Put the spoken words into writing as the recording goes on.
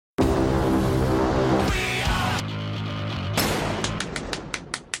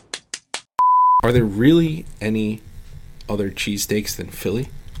Are there really any other cheesesteaks than Philly?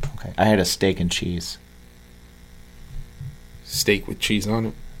 Okay. I had a steak and cheese. Steak with cheese on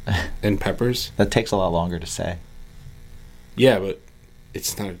it and peppers? That takes a lot longer to say. Yeah, but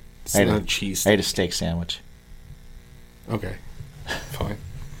it's not a cheese. I ate a steak sandwich. Okay. Fine.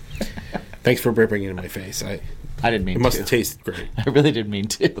 Thanks for bringing it in my face. I didn't mean to. It must have tasted great. I really didn't mean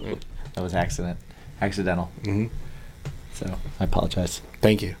to. That was accidental. Mm-hmm. So I apologize.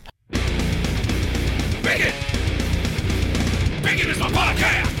 Thank you. Bacon! Bacon is my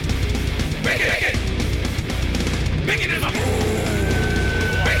podcast! Bacon! Bacon is my...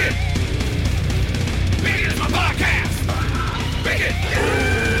 Bacon! Bacon is my podcast! Bacon!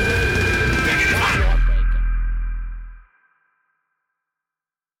 Bacon is my...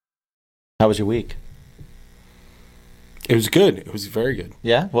 How was your week? It was good. It was very good.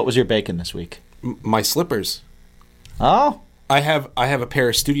 Yeah? What was your bacon this week? My slippers. Oh? I have a pair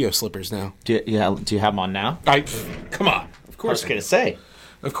of studio slippers now. Do you have them on now? Come on. Of course. I was going to say.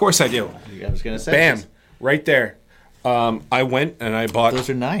 Of course I do. I was going to say. Bam. Right there. I went and I bought... Those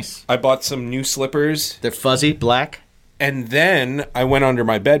are nice. I bought some new slippers. They're fuzzy, black. And then I went under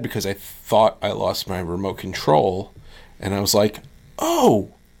my bed because I thought I lost my remote control. And I was like,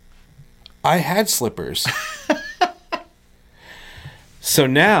 oh, I had slippers. So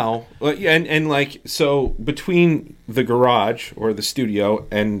now, so between the garage or the studio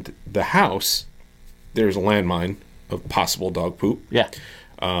and the house, there's a landmine of possible dog poop. Yeah.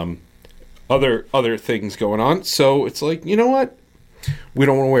 Other things going on. So it's like, you know what? We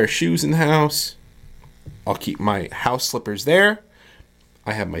don't want to wear shoes in the house. I'll keep my house slippers there.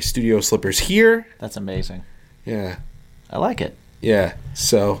 I have my studio slippers here. That's amazing. Yeah. I like it. Yeah.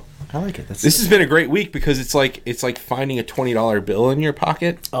 So I like it. This has been a great week because it's like finding a $20 bill in your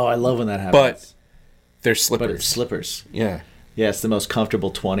pocket. Oh, I love when that happens. But they're slippers. But it's slippers. Yeah. Yeah, it's the most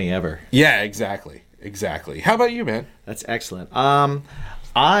comfortable 20 ever. Yeah, exactly. How about you, man? That's excellent.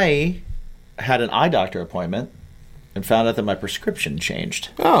 I had an eye doctor appointment and found out that my prescription changed.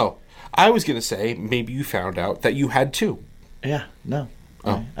 Oh, I was going to say maybe you found out that you had two. Yeah, no.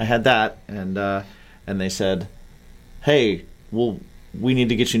 Oh. I had that, and they said, hey, we need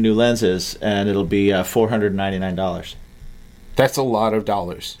to get you new lenses, and it'll be $499. That's a lot of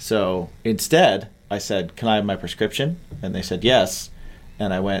dollars. So instead, I said, can I have my prescription? And they said yes.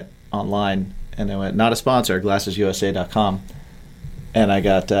 And I went online, and I went, not a sponsor, glassesusa.com. And I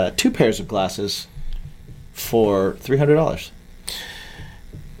got 2 pairs of glasses for $300.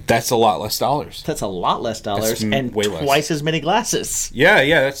 That's a lot less dollars. That's a lot less dollars and way less. Twice as many glasses. Yeah,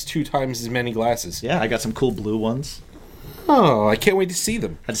 that's 2 times as many glasses. Yeah, I got some cool blue ones. Oh, I can't wait to see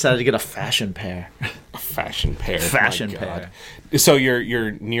them. I decided to get a fashion pair. A fashion pair. Fashion pair. So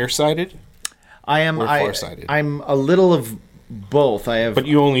you're nearsighted? I am. Or farsighted? I'm a little of both. But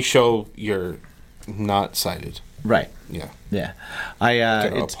you only show you're not sighted. Right. Yeah. Yeah.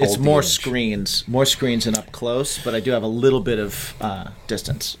 It's more screens and up close, but I do have a little bit of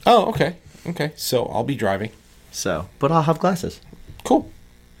distance. Oh, okay. Okay. So I'll be driving. But I'll have glasses. Cool.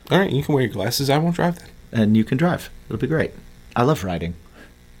 All right, you can wear your glasses. I won't drive then. And you can drive. It'll be great. I love riding.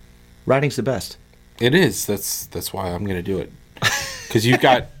 Riding's the best. It is. That's why I'm going to do it. Because you've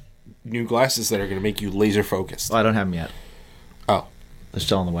got new glasses that are going to make you laser focused. Well, I don't have them yet. Oh. They're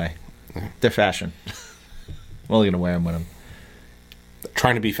still on the way. They're fashion. I'm only going to wear them when I'm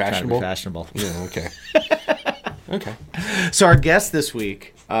trying to be fashionable. Yeah, okay. Okay. So our guest this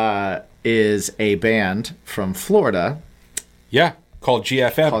week is a band from Florida. Yeah, called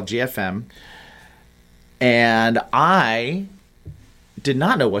GFM. And I did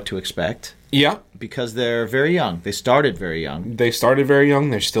not know what to expect. Yeah. Because they're very young. They started very young. They're still very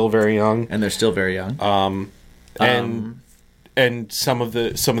young. And they're still very young. And some of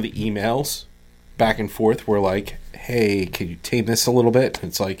the emails back and forth were like, hey, can you tame this a little bit?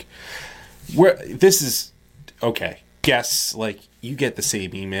 It's like, this is okay. Guess, like, you get the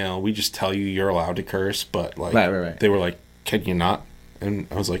same email. We just tell you you're allowed to curse, but like, right. They were like, can you not? And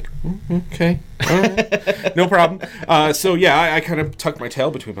I was like, okay, all right. No problem. So yeah, I kind of tucked my tail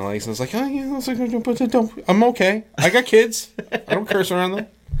between my legs and I was like, oh yeah, I'm okay. I got kids. I don't curse around them.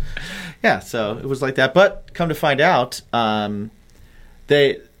 Yeah, so it was like that. But come to find out,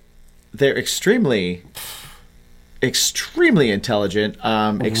 they're extremely intelligent.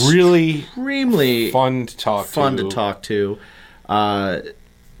 Really extremely fun to talk to.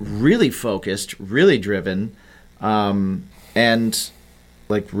 Really focused, really driven, and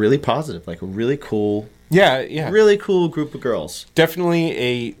like really positive, like a really cool. Yeah. Really cool group of girls. Definitely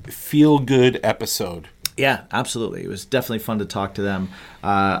a feel-good episode. Yeah, absolutely. It was definitely fun to talk to them.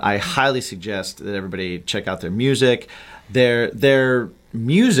 I highly suggest that everybody check out their music. Their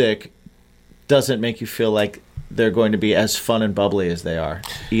music doesn't make you feel like they're going to be as fun and bubbly as they are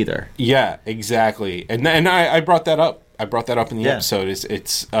either. Yeah, exactly. And I brought that up. I brought that up in the episode.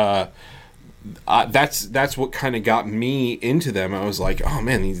 That's what kind of got me into them. I was like, oh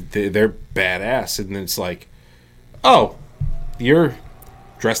man, they're badass. And then it's like, oh, you're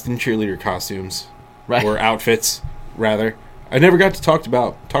dressed in cheerleader costumes, Right. or outfits, rather. I never got to talk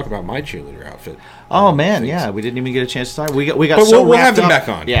about my cheerleader outfit. Oh man, yeah, we didn't even get a chance to talk. We got But so we'll wrapped have them up. back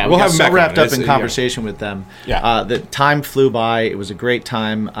on. Yeah, We'll we got have them so back wrapped on. up in It's, conversation with them. Yeah. The time flew by. It was a great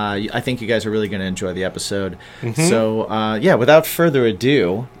time. I think you guys are really going to enjoy the episode. Mm-hmm. So yeah, without further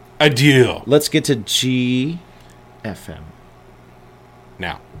ado, Adieu. let's get to GFM.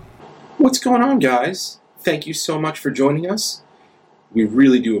 Now. What's going on, guys? Thank you so much for joining us. We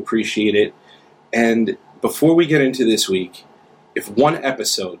really do appreciate it. And before we get into this week, if one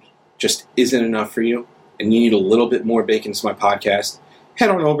episode just isn't enough for you and you need a little bit more Bacon is My Podcast, head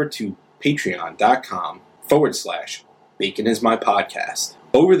on over to patreon.com/Bacon is My Podcast.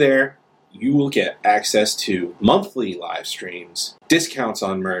 Over there, you will get access to monthly live streams, discounts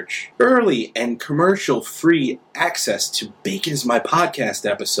on merch, early and commercial-free access to Bacon is My Podcast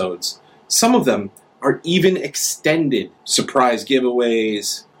episodes. Some of them are even extended surprise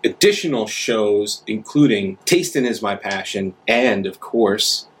giveaways, additional shows, including Tasting is My Passion, and, of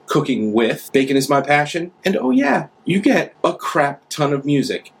course, Cooking with Bacon is My Passion. And oh yeah, you get a crap ton of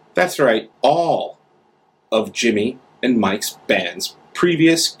music. That's right, all of Jimmy and Mike's bands,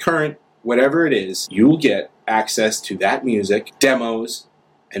 previous, current, whatever it is, you'll get access to that music, demos,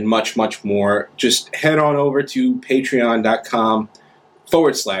 and much, much more. Just head on over to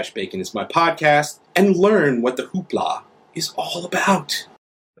patreon.com/Bacon is My Podcast and learn what the hoopla is all about.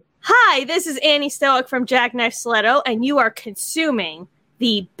 Hi, this is Annie Stoic from Jackknife Stiletto, and you are consuming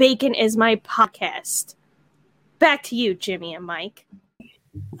the Bacon is My Podcast. Back to you, Jimmy and Mike.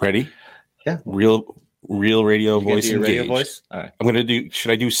 Ready? Yeah. Real radio You gonna voice do your engaged. radio voice? All right. I'm going to do,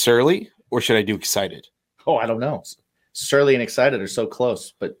 should I do surly or should I do excited? Oh, I don't know. Surly and excited are so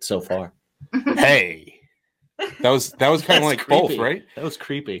close, but so far. Hey. That was kind of That's like creepy. both, right? That was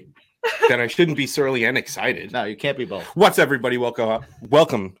creepy. Then I shouldn't be surly and excited. No, you can't be both. What's everybody? Welcome up.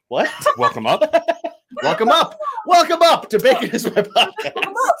 Welcome What? up. Welcome up. Welcome up to Bacon is My Podcast.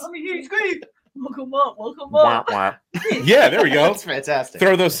 Let me hear you scream. Welcome up. Wah, wah. Yeah, there we go. That's fantastic.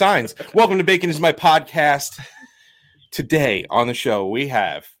 Throw those signs. Welcome to Bacon is My Podcast. Today on the show, we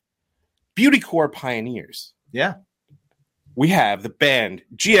have Beauty Core Pioneers. Yeah. We have the band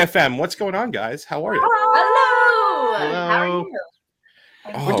GFM. What's going on, guys? How are you? Hello. Hello. How are you?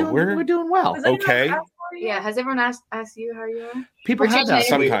 Oh, We're doing well. okay. Yeah, has everyone asked you how you are? People We're have that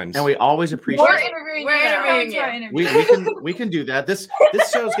changing Sometimes. and we always appreciate We're it. interviewing you. We can do that. This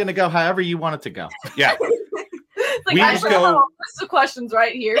show's gonna go however you want it to go. Yeah. Like, We I just have a go. list of questions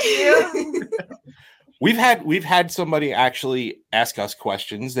right here for you. We've had somebody actually ask us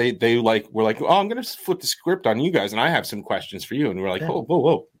questions. We're like, oh, I'm gonna flip the script on you guys, and I have some questions for you. And we're like, Yeah.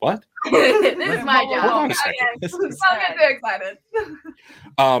 whoa, what? This is my Hold job. on a second. I'm getting too excited.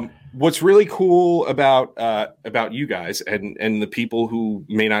 What's really cool about you guys and the people who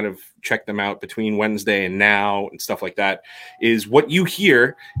may not have checked them out between Wednesday and now and stuff like that is what you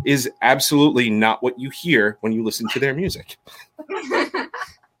hear is absolutely not what you hear when you listen to their music.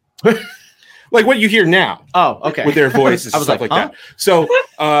 Like what you hear now Oh, okay. with their voices I and was stuff like, like that. So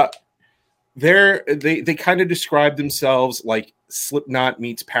they kind of describe themselves like Slipknot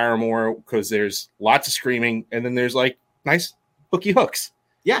meets Paramore because there's lots of screaming and then there's like nice hooky hooks.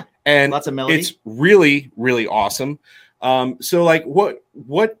 Yeah. And Lots of melody. it's really, really awesome. So like what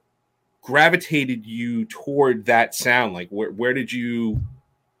gravitated you toward that sound? Like what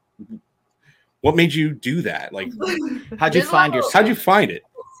made you do that? Like How'd you There's find a your little- how'd you find it?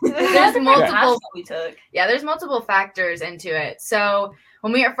 There's multiple. we took. Yeah, there's multiple factors into it. So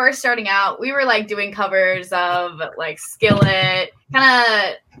when we were first starting out, we were like doing covers of like Skillet, kind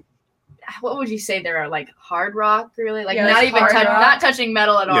of. What would you say there are like hard rock, really? Like Yeah, not like even hard rock. not touching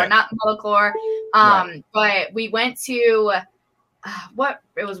metal at all, Yeah. not metalcore. But we went to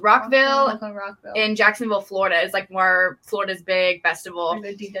it was Rockville in Jacksonville, Florida. It's like more Florida's big festival.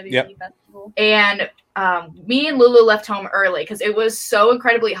 The DWP Yep. festival. And me and Lulu left home early because it was so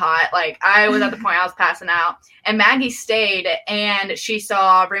incredibly hot. Like I was at the point I was passing out, and Maggie stayed and she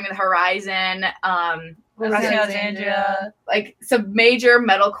saw Bring Me the Horizon, Alexandria. like some major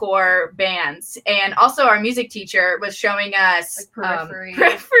metalcore bands, and also our music teacher was showing us Like Periphery.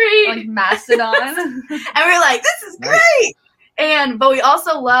 Periphery, Like Mastodon. and we were like, "This is Nice. great." But we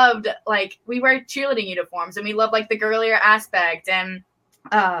also loved, like, we wear cheerleading uniforms and we love like the girlier aspect, and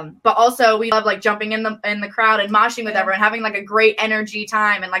But also we love like jumping in the crowd and moshing with everyone, having like a great energy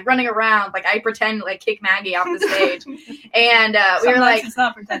time and like running around. Like I pretend to, like kick Maggie off the stage, and we were like, it's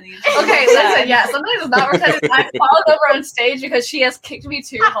not pretending. Okay, listen, yeah, sometimes it's not pretending. I followed over on stage because she has kicked me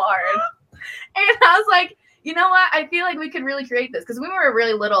too hard. and I was like, you know what? I feel like we could really create this because when we were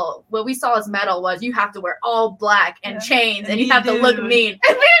really little, what we saw as metal was you have to wear all black and chains, and you have to look mean.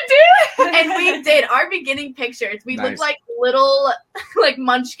 And we did. And we did. Our beginning pictures, we looked like little, like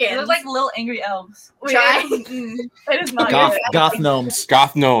munchkins. It was like little angry elves. It is not Goth gnomes.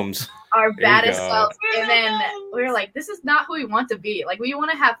 Goth gnomes. Our There you baddest go. selves. And then we were like, this is not who we want to be. Like, we want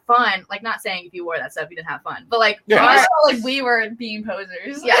to have fun. Like, not saying if you wore that stuff, you didn't have fun. But, like, Yeah. I felt like we were being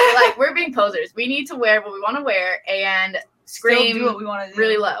posers. yeah, like, we're being posers. We need to wear what we want to wear and Still scream do what we want to do.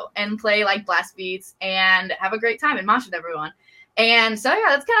 really low and play, like, blast beats and have a great time and mosh with everyone. And so, yeah,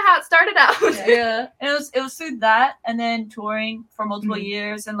 that's kind of how it started out. Yeah. And it was through that and then touring for multiple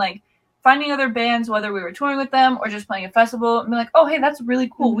years and like finding other bands, whether we were touring with them or just playing a festival, and be like, oh, hey, that's really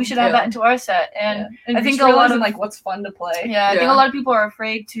cool. We should add that into our set. And I think a lot of like what's fun to play. yeah, I think a lot of people are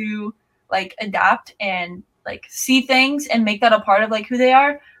afraid to like adapt and like see things and make that a part of like who they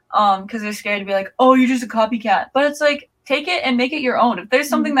are. Because they're scared to be like, oh, you're just a copycat. But it's like take it and make it your own. If there's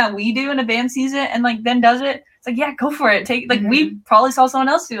something that we do and a band sees it and like then does it, it's like, yeah, go for it. Take like we probably saw someone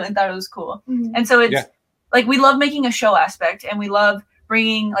else do it and thought it was cool. And so it's like we love making a show aspect and we love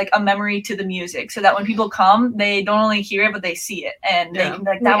bringing like a memory to the music so that when people come, they don't only hear it but they see it and they can,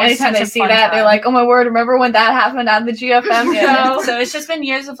 like that was anytime such they a see fun that, time. they're like, oh my word, remember when that happened at the GFM Yeah. show? So it's just been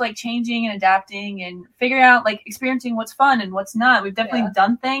years of like changing and adapting and figuring out like experiencing what's fun and what's not. We've definitely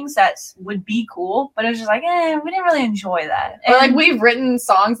done things that would be cool, but it was just like, we didn't really enjoy that. Or like And- we've written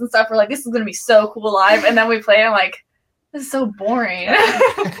songs and stuff. We're like, this is gonna be so cool live, and then we play. I'm like, this is so boring.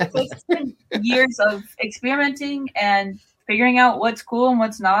 it's been years of experimenting and figuring out what's cool and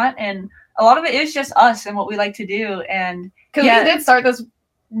what's not, and a lot of it is just us and what we like to do. And Because we did start this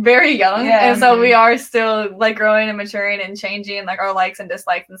very young, Yeah. and so we are still like growing and maturing and changing like our likes and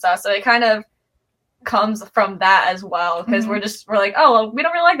dislikes and stuff. So it kind of comes from that as well. Because we're like, oh well, we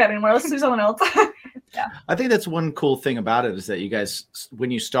don't really like that anymore. Let's do something else. I think that's one cool thing about it is that you guys,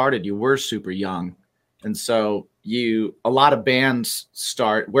 when you started, you were super young. And so a lot of bands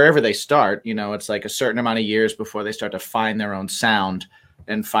start wherever they start, it's like a certain amount of years before they start to find their own sound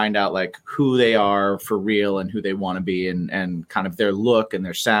and find out like who they are for real and who they want to be and kind of their look and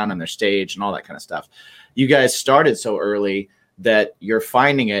their sound and their stage and all that kind of stuff. You guys started so early that you're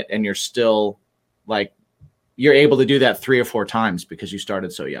finding it and you're still like, you're able to do that 3 or 4 times because you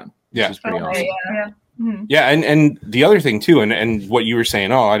started so young. Yeah. Which is pretty awesome. Yeah, and the other thing too, and what you were saying,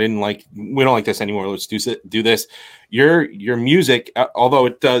 we don't like this anymore. Let's do this. Your music, although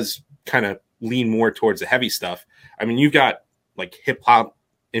it does kind of lean more towards the heavy stuff. I mean, you've got like hip hop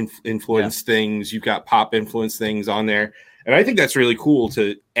influence things, you've got pop influence things on there, and I think that's really cool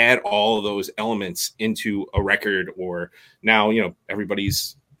to add all of those elements into a record. Or now,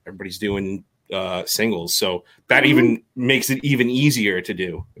 everybody's doing singles, so that even makes it even easier to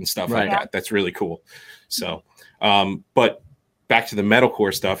do and stuff like that. That's really cool. So but back to the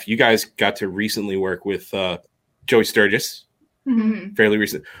metalcore stuff, you guys got to recently work with Joey Sturgis, fairly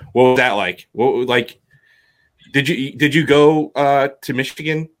recent. What was that like? Did you go to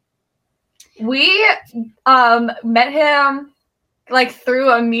Michigan? We met him like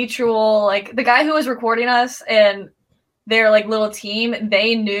through a mutual, like the guy who was recording us and their like little team,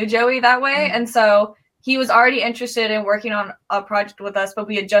 they knew Joey that way. And so he was already interested in working on a project with us, but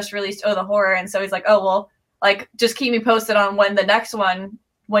we had just released Oh the Horror. And so he's like, oh, well, like just keep me posted on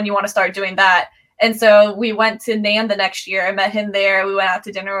when you want to start doing that. And so we went to NAMM the next year. I met him there. We went out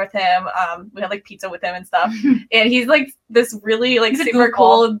to dinner with him. We had like pizza with him and stuff. And he's like this really like super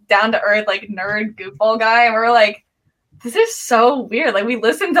cool, down to earth, like nerd goofball guy. And we're like, this is so weird. Like we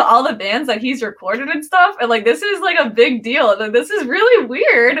listened to all the bands that he's recorded and stuff. And like, this is like a big deal. Like, this is really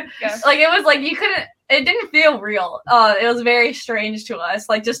weird. Yeah. Like it was like, it didn't feel real. It was very strange to us.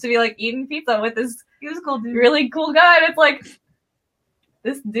 Like just to be like eating pizza with this he was a cool dude. really cool guy. And it's like,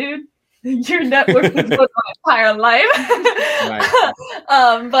 this dude, your network was my entire life.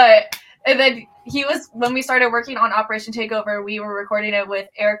 But and then he was, when we started working on Operation Takeover, we were recording it with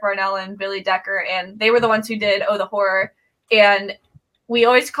Eric Barnell and Billy Decker, and they were the ones who did Oh the Horror. And we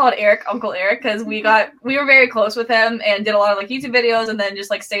always called Eric Uncle Eric because we were very close with him and did a lot of like YouTube videos and then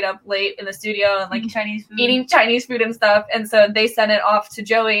just like stayed up late in the studio and like eating Chinese food and stuff. And so they sent it off to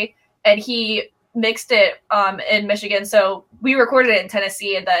Joey and he mixed it in Michigan. So we recorded it in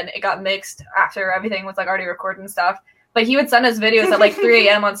Tennessee and then it got mixed after everything was like already recorded and stuff. But he would send us videos at like 3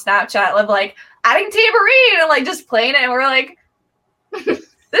 a.m. on Snapchat of like adding tambourine and like just playing it. And we're like, who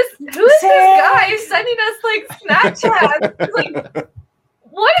is this guy sending us like Snapchat? It's like,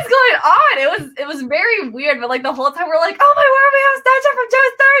 what is going on? It was very weird, but like the whole time we're like, oh my word, we have Snapchat from Joe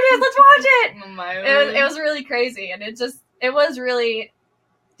Sturgis. Let's watch it. Oh my It was really crazy, and it was really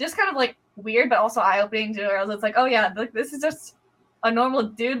just kind of like weird, but also eye opening to where it's like, oh yeah, like this is just a normal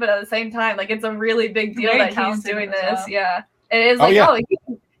dude, but at the same time, like it's a really big deal Very that he's talented doing as this. well. Yeah, it is like, yeah.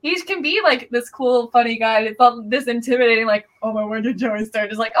 he can be like this cool, funny guy. It's not this intimidating, like, oh my word, you're Joey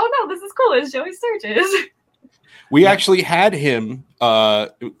Sturgis. Like, oh no, this is cool. It's Joey Sturgis. We actually had him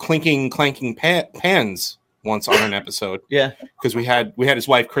clanking pans once on an episode. Yeah. Because we had his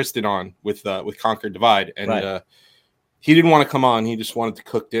wife Kristen on with Conquer Divide, and Right. he didn't want to come on. He just wanted to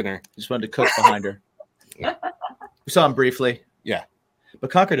cook dinner. Just wanted to cook behind her. Yeah. We saw him briefly. Yeah. But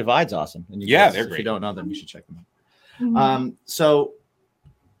Conquer Divide's awesome. And They're if great. you don't know them, you should check them out. So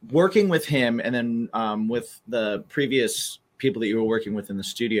working with him and then with the previous people that you were working with in the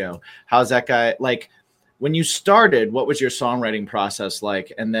studio, how's that guy like? When you started, what was your songwriting process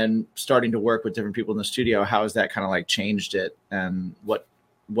like? And then starting to work with different people in the studio, how has that kind of like changed it? And what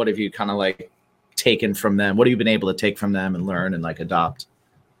have you kind of like taken from them? What have you been able to take from them and learn and like adopt?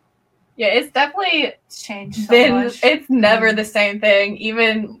 Yeah, it's definitely Changed so been. much. It's never the same thing.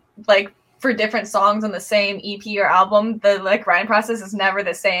 Even like for different songs on the same EP or album, the like writing process is never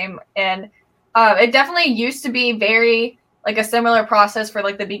the same. And it definitely used to be very like a similar process for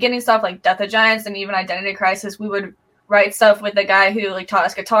like the beginning stuff, like Death of Giants and even Identity Crisis. We would write stuff with the guy who like taught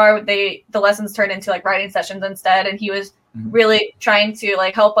us guitar. The lessons turned into like writing sessions instead, and he was really trying to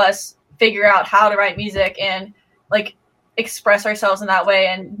like help us figure out how to write music and like express ourselves in that way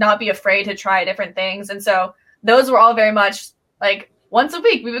and not be afraid to try different things. And so those were all very much like once a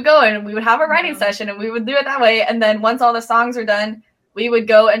week we would go and we would have a writing session and we would do it that way. And then once all the songs are done, we would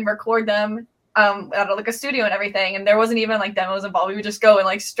go and record them out of like a studio and everything. And there wasn't even like demos involved. We would just go and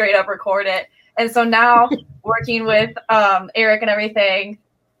like straight up record it. And so now working with Eric and everything,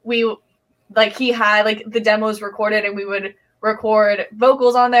 we like he had like the demos recorded and we would record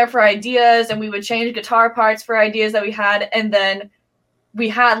vocals on there for ideas and we would change guitar parts for ideas that we had, and then we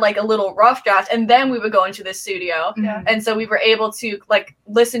had like a little rough draft and then we would go into the studio. Yeah. And so we were able to like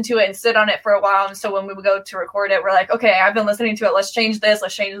listen to it and sit on it for a while. And so when we would go to record it, we're like, okay, I've been listening to it, let's change this,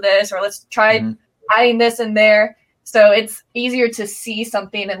 or let's try adding this in there. So it's easier to see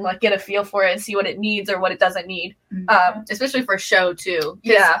something and like get a feel for it and see what it needs or what it doesn't need. Especially for show too. 'Cause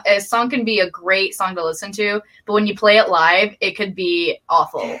Yeah. a song can be a great song to listen to, but when you play it live, it could be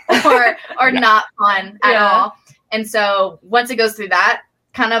awful or not fun at all. And so once it goes through that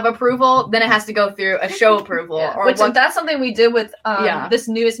kind of approval, then it has to go through a show approval. Or Which what, that's something we did with this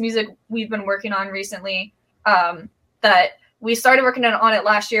newest music we've been working on recently. That we started working on it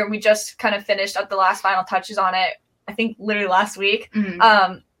last year and we just kind of finished up the last final touches on it, I think literally last week.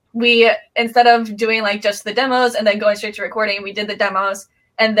 We, instead of doing like just the demos and then going straight to recording, we did the demos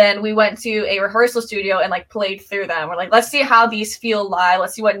and then we went to a rehearsal studio and like played through them. We're like, let's see how these feel live.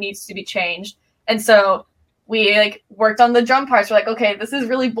 Let's see what needs to be changed. And so we like worked on the drum parts. We're like, okay, this is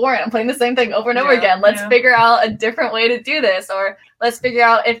really boring. I'm playing the same thing over and over again. Let's figure out a different way to do this, or let's figure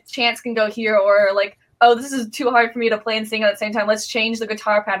out if chants can go here, or like, oh, this is too hard for me to play and sing at the same time. Let's change the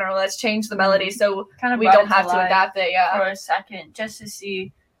guitar pattern, or let's change the melody so Kind of we brought don't it to have to life adapt it. Yeah. for a second just to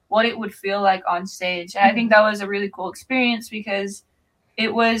see what it would feel like on stage. And I think that was a really cool experience because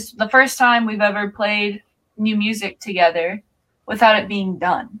it was the first time we've ever played new music together without it being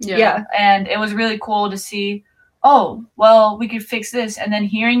done. Yeah. And it was really cool to see, oh, well, we could fix this. And then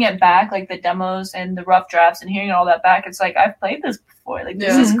hearing it back, like the demos and the rough drafts and hearing all that back, it's like, I've played this before. Like,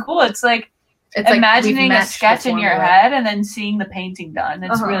 this is cool. It's like imagining we've a matched sketch the in your formula. head and then seeing the painting done.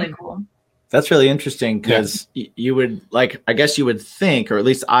 It's really cool. That's really interesting because you would like, I guess you would think, or at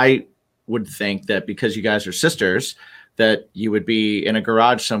least I would think that because you guys are sisters, that you would be in a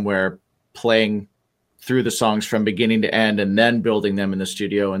garage somewhere playing through the songs from beginning to end and then building them in the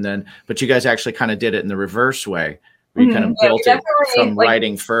studio. And then, but you guys actually kind of did it in the reverse way. Where you kind of built it from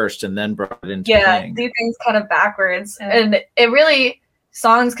writing first and then brought it into playing. Do things kind of backwards. And it really,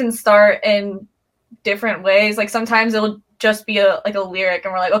 songs can start in different ways. Like sometimes it'll just be a lyric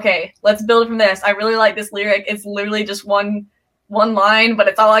and we're like, okay, let's build from this. I really like this lyric. It's literally just one line, but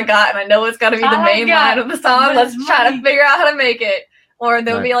it's all I got, and I know it's got to be the main line of the song. Let's try to figure out how to make it. Or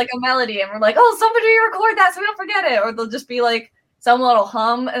there'll be like a melody, and we're like, oh, somebody record that so we don't forget it. Or they'll just be like some little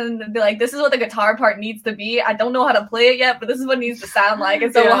hum, and they'll be like, this is what the guitar part needs to be. I don't know how to play it yet, but this is what it needs to sound like.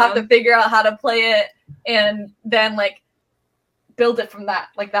 And so we'll have to figure out how to play it, and then like build it from that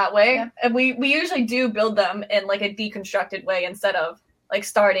way. Yeah. And we usually do build them in like a deconstructed way instead of like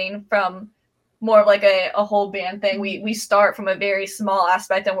starting from more of like a whole band thing. We start from a very small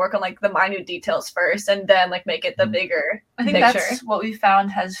aspect and work on like the minute details first, and then like make it the bigger I think picture. that's what we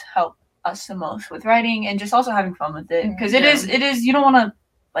found has helped us the most with writing and just also having fun with it. Because it is you don't want to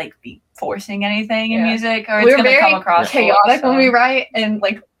like be forcing anything in music or it's We're going to very come across chaotic so. when we write and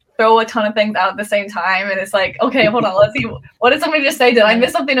like throw a ton of things out at the same time, and it's like, okay, hold on, let's see, what did somebody just say? Did I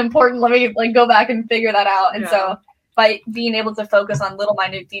miss something important? Let me like go back and figure that out. And so by being able to focus on little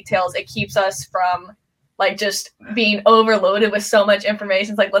minute details, it keeps us from like just being overloaded with so much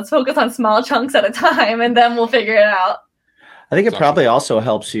information. It's like, let's focus on small chunks at a time, and then we'll figure it out. I think it probably also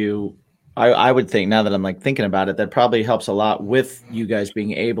helps you. I would think, now that I'm like thinking about it, that probably helps a lot with you guys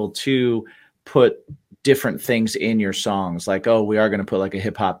being able to put different things in your songs. Like, oh, we are going to put like a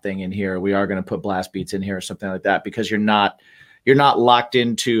hip hop thing in here. We are going to put blast beats in here or something like that, because you're not locked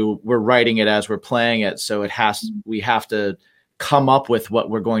into, we're writing it as we're playing it. So we have to come up with what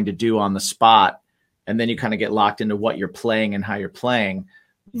we're going to do on the spot. And then you kind of get locked into what you're playing and how you're playing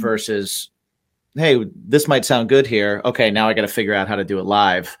versus, hey, this might sound good here. Okay, now I got to figure out how to do it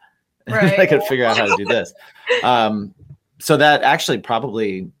live. Right. I got to figure out how to do this. So that actually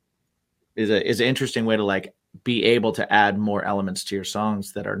probably is an interesting way to like be able to add more elements to your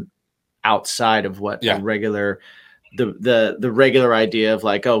songs that are outside of what the regular idea of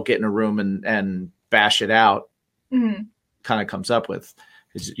like, oh, get in a room and bash it out kind of comes up with.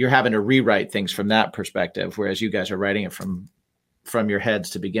 Is you're having to rewrite things from that perspective, whereas you guys are writing it from your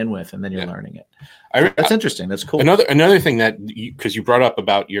heads to begin with, and then you're learning it. That's interesting. That's cool. Another thing that because you brought up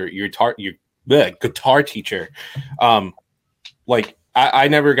about your guitar teacher, like I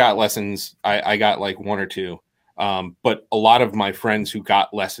never got lessons. I got like one or two, but a lot of my friends who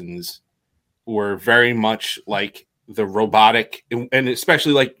got lessons were very much like the robotic, and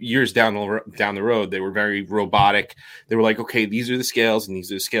especially like years down the road, they were very robotic. They were like, okay, these are the scales, and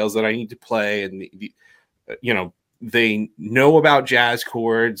these are the scales that I need to play, and they know about jazz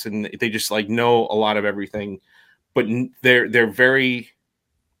chords, and they just like know a lot of everything, but they're very,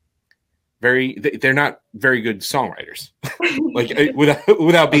 very, they're not very good songwriters. Like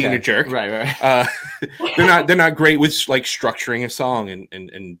without being a jerk, right. They're not great with like structuring a song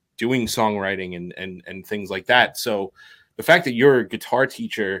and doing songwriting and things like that. So the fact that your guitar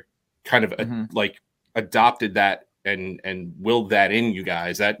teacher kind of like adopted that and willed that in you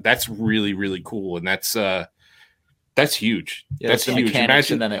guys, that's really, really cool, and that's huge. Yeah, that's the huge. mechanics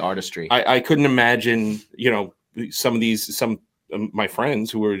Imagine, and then the artistry. I couldn't imagine, some of my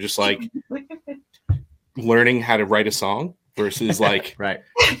friends who were just like learning how to write a song versus like, right.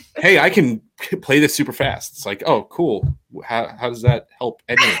 Hey, I can play this super fast. It's like, oh, cool. How does that help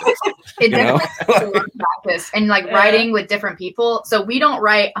any of this? It definitely takes a lot of practice and like writing with different people. So we don't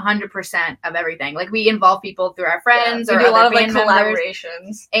write 100% of everything. Like we involve people through our friends or we do a lot of band like members,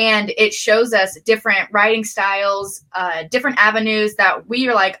 collaborations, and it shows us different writing styles, different avenues that we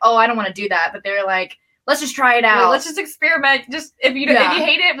are like, oh, I don't want to do that, but they're like, let's just try it out. Let's just experiment. Just if you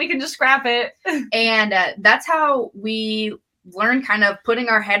hate it, we can just scrap it. And that's how we learn kind of putting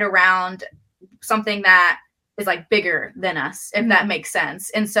our head around something that is like bigger than us, if that makes sense.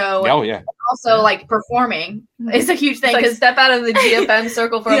 And so also like performing is a huge thing. Like step out of the GFM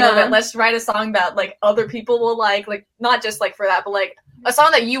circle for a little bit. Let's write a song that like other people will like not just like for that, but like a song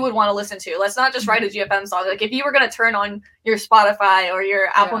that you would want to listen to. Let's not just write a GFM song. Like if you were going to turn on your Spotify or your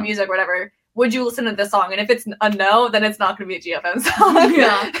Apple Music or whatever, would you listen to this song? And if it's a no, then it's not going to be a GFM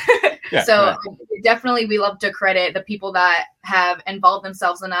song. So definitely we love to credit the people that have involved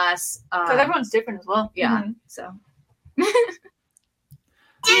themselves in us. Because everyone's different as well. Yeah. So.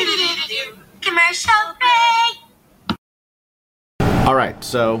 Commercial break. All right.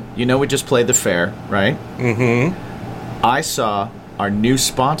 So, we just played the fair, right? Mm-hmm. I saw our new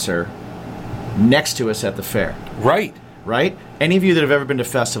sponsor next to us at the fair. Right. Any of you that have ever been to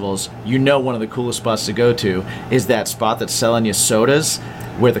festivals, one of the coolest spots to go to is that spot that's selling you sodas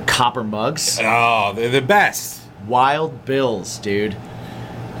where the copper mugs. Oh, they're the best. Wild Bill's, dude.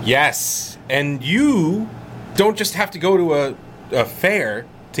 Yes. And you don't just have to go to a fair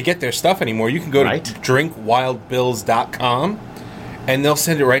to get their stuff anymore. You can go to drinkwildbills.com and they'll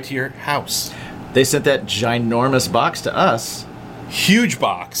send it right to your house. They sent that ginormous box to us. Huge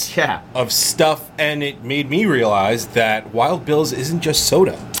box of stuff, and it made me realize that Wild Bill's isn't just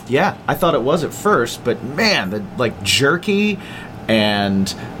soda. Yeah, I thought it was at first, but man, the jerky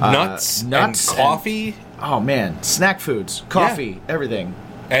and nuts and coffee. Oh man, snack foods, coffee, everything.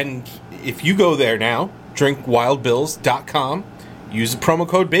 And if you go there now, drinkwildbills.com, use the promo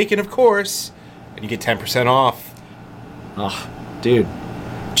code BACON, of course, and you get 10% off. Oh, dude,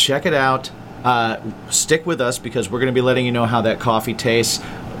 check it out. Stick with us because we're going to be letting you know how that coffee tastes.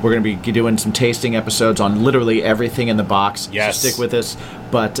 We're going to be doing some tasting episodes on literally everything in the box. Yes. So stick with us.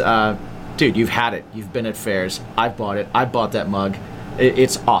 But, dude, you've had it. You've been at fairs. I've bought it. I bought that mug.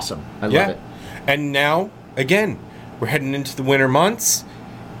 It's awesome. I love it. And now, again, we're heading into the winter months.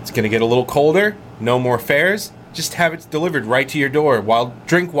 It's going to get a little colder. No more fairs. Just have it delivered right to your door.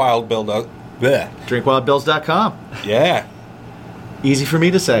 DrinkWildBills.com. Yeah. Easy for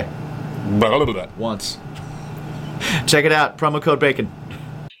me to say. Blah, blah, blah. Once. Check it out. Promo code BACON.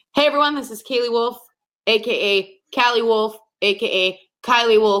 Hey everyone, this is Kaylee Wolf, aka Callie Wolf, aka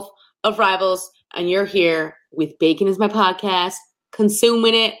Kylie Wolf of Rivals, and you're here with Bacon is My Podcast,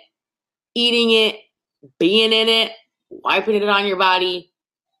 consuming it, eating it, being in it, wiping it on your body,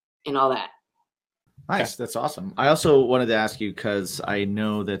 and all that. Nice. That's awesome. I also wanted to ask you, because I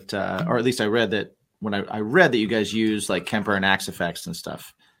know that, or at least I read that when I read that you guys use like Kemper and Axe Effects and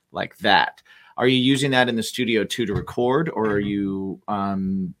stuff like that. Are you using that in the studio too to record, or are you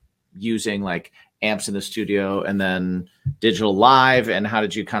using like amps in the studio and then digital live? And how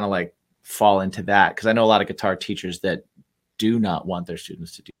did you kind of like fall into that? Because I know a lot of guitar teachers that do not want their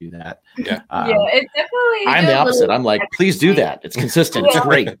students to do that. Yeah. It's definitely. I'm the opposite. I'm like, please do that. It's consistent. It's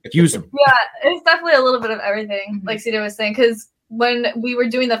great. Use them. Yeah, it's definitely a little bit of everything, like Cedar was saying. Because when we were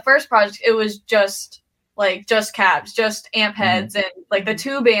doing the first project, it was just cabs, just amp heads, and like the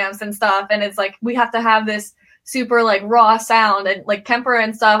tube amps and stuff. And it's like we have to have this super like raw sound, and like Kemper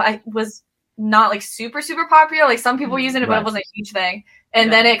and stuff. I was not like super popular. Like some people using it, but it wasn't a huge thing.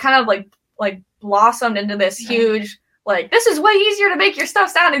 And then it kind of like blossomed into this huge. Like, this is way easier to make your stuff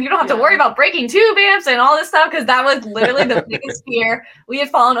sound, and you don't have to worry about breaking tube amps and all this stuff, because that was literally the biggest fear. We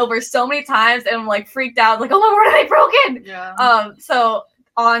had fallen over so many times and like freaked out, like, oh my word, are they broken? Yeah. So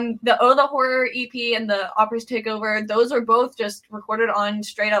on the the Horror EP and the Operas Takeover, those were both just recorded on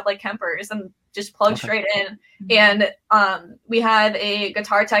straight up like Kempers and just plugged straight in. And we had a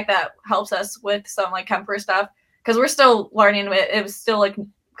guitar tech that helps us with some like Kemper stuff, because we're still learning it. It was still like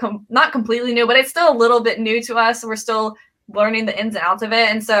not completely new, but it's still a little bit new to us. We're still learning the ins and outs of it.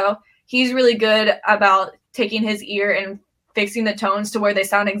 And so he's really good about taking his ear and fixing the tones to where they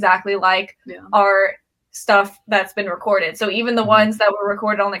sound exactly like our stuff that's been recorded. So even the ones that were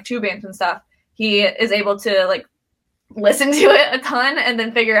recorded on like tube amps and stuff, he is able to like listen to it a ton and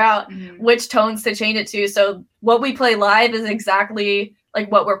then figure out which tones to change it to. So what we play live is exactly like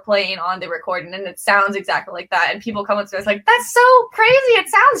what we're playing on the recording, and it sounds exactly like that. And people come up to us like, that's so crazy. It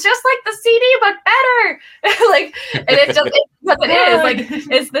sounds just like the CD, but better. Like, and it's just what it is. Like,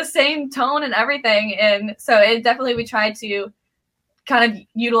 it's the same tone and everything. And so it definitely, we try to kind of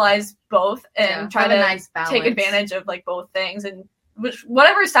utilize both and try to take advantage of like both things, and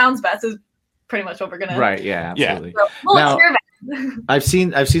whatever sounds best is pretty much what we're gonna. Right. Yeah. Absolutely. So we'll experiment. I've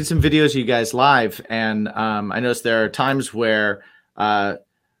seen some videos of you guys live, and I noticed there are times where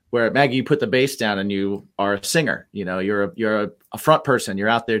Maggie, you put the bass down and you are a singer. You know, you're a front person. You're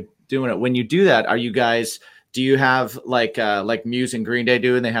out there doing it. When you do that, do you have like Muse and Green Day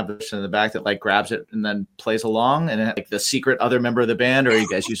do, and they have the person in the back that like grabs it and then plays along, and like the secret other member of the band, or are you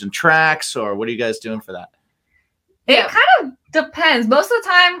guys using tracks, or what are you guys doing for that? It kind of depends. Most of the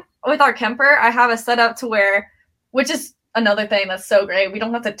time with our Kemper, I have a setup to where, which is another thing that's so great, we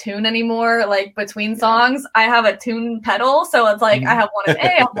don't have to tune anymore, like between songs. I have a tune pedal, so it's like I have one in A,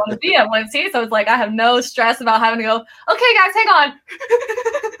 I have one in B, I have one in C, so it's like I have no stress about having to go, okay guys, hang on.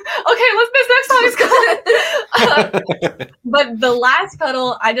 Okay, this next song is good. But the last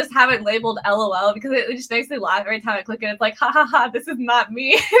pedal, I just have it labeled LOL because it just makes me laugh every time I click it. It's like, ha ha ha, this is not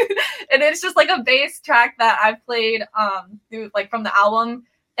me. And it's just like a bass track that I've played through, like from the album,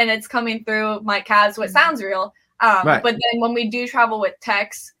 and it's coming through my CAD, so it sounds real. But then when we do travel with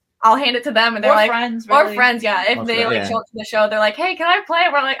techs, I'll hand it to them, and they're like, friends, really. Or friends, yeah. If they like show up to the show, they're like, hey, can I play?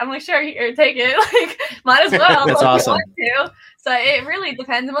 I'm like, sure, here, take it. Like, might as well. That's awesome. So it really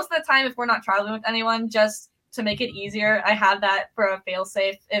depends. Most of the time, if we're not traveling with anyone, just to make it easier, I have that for a fail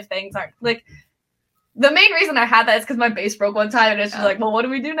safe if things aren't like. The main reason I had that is because my bass broke one time, and it's just like, well, what do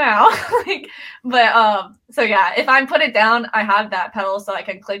we do now? So yeah, if I put it down, I have that pedal so I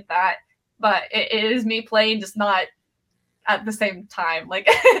can click that. But it is me playing, just not at the same time. Like,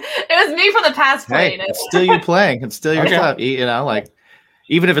 it was me for the past playing it. It's still you playing. It's still your stuff. You know, like,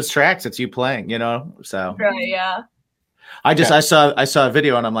 even if it's tracks, it's you playing, you know? So. Right, yeah. I saw a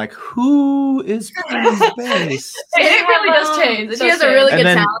video, and I'm like, who is playing the bass? It really does change. She has a really good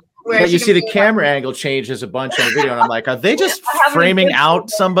talent. But you see the camera angle changes a bunch in the video, and I'm like, are they just framing out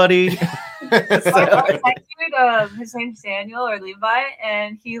somebody? His name's Daniel or Levi,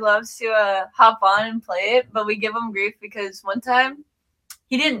 and he loves to hop on and play it, but we give him grief because one time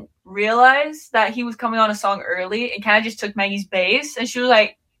he didn't realize that he was coming on a song early and kind of just took Maggie's bass, and she was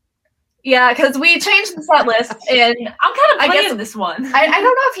like, Yeah, because we changed the set list, and I'm kind of I playing guess- this one. I don't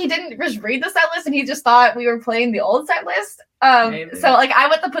know if he didn't just read the set list and he just thought we were playing the old set list. Maybe. So like I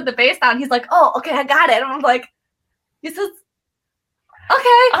went to put the bass down. He's like, "Oh, okay, I got it." And I'm like, "This is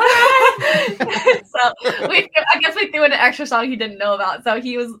okay." So I guess we threw in an extra song he didn't know about. So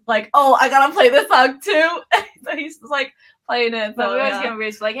he was like, "Oh, I gotta play this song too." So he's just like playing it. But So we always yeah. give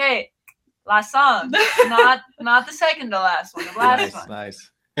Grace like, hey, last song, not the second to last one, the last one.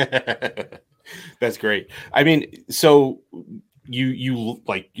 Nice. That's great. I mean, so you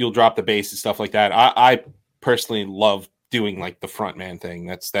like you'll drop the bass and stuff like that. I personally love doing like the frontman thing.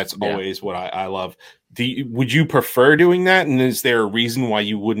 That's always what I love. Would you prefer doing that? And is there a reason why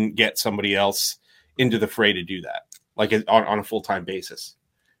you wouldn't get somebody else into the fray to do that, like on a full-time basis?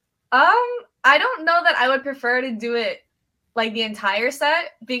 I don't know that I would prefer to do it like the entire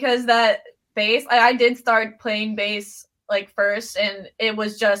set because that bass, I did start playing bass like first, and it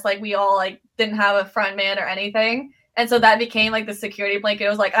was just like we all like didn't have a front man or anything, and so that became like the security blanket. It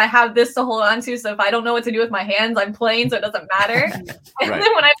was like I have this to hold on to, so if I don't know what to do with my hands, I'm playing, so it doesn't matter. And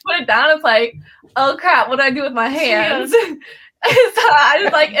then when I put it down, it's like, oh crap, what do I do with my hands? And so I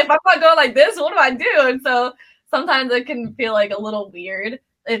just like, if I'm not going like this, what do I do? And so sometimes it can feel like a little weird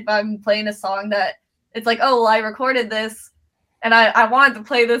if I'm playing a song that it's like, oh, well, I recorded this and I wanted to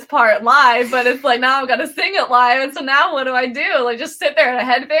play this part live, but it's like now I've got to sing it live. And so now what do I do? Like just sit there and a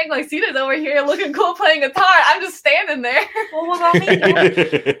headbang? Like Sita's over here looking cool playing guitar. I'm just standing there. Well, what about me?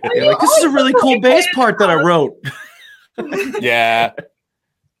 You're like, this is a really cool bass part that I wrote. Yeah,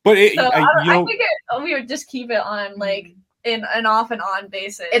 but So I you know, think we would just keep it on like in an off and on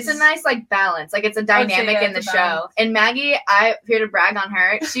basis. It's a nice like balance. Like it's a dynamic yeah, in the it's a show. balance. And Maggie, I'm here to brag on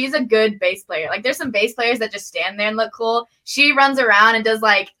her. She's a good bass player. Like there's some bass players that just stand there and look cool. She runs around and does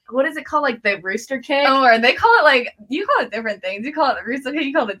like, what is it called? Like the rooster kick. Oh, or they call it like, you call it different things. You call it the rooster kick,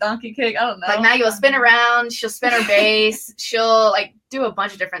 you call it the donkey kick. I don't know. Like Maggie will spin around. She'll spin her bass. She'll like do a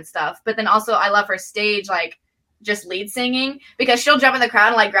bunch of different stuff. But then also I love her stage like just lead singing because she'll jump in the crowd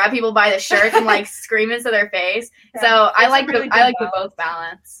and like grab people by the shirt and like scream into their face. Yeah, So I it's like a really I like good the both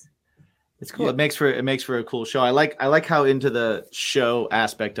balance. It's cool. It makes for a cool show. I like how into the show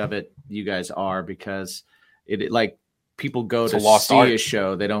aspect of it you guys are, because it like people go It's to a lost see art a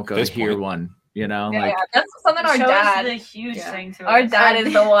show, they don't go at to this hear point. one. You know, Yeah, like yeah, that's something our Show dad. is the huge Yeah. thing to Our us. dad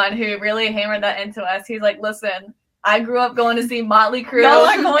is the one who really hammered that into us. He's like, listen, I grew up going to see Motley Crue Y'all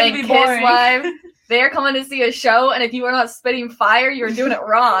are going to and be Kiss boring. Live. They're coming to see a show, and if you were not spitting fire, you were doing it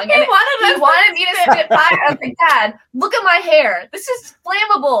wrong. He And wanted wanted me to spit fire. I was like, Dad, look at my hair. This is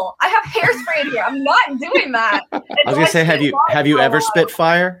flammable. I have hairspray in here. I'm not doing that. I was gonna say, have you ever spit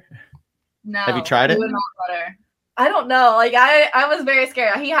fire? No. Have you tried it? Would not butter. I don't know. Like I was very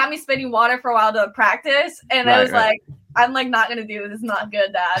scared. He had me spitting water for a while to practice, and I Right, was right. like, I'm like not gonna do this. It's not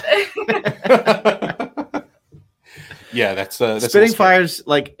good, Dad. yeah, that's Spitting a little scary. fires,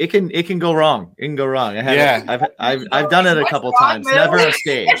 like it can go wrong. It can go wrong. I have Yeah. I've done it a couple times. Never on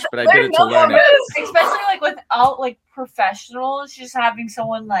stage, but I did it to learn it. Especially like without like professionals, just having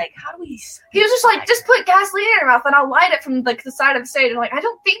someone like, how do we? He was just like, just put gasoline in your mouth and I'll light it from like the side of the stage. And I'm like, I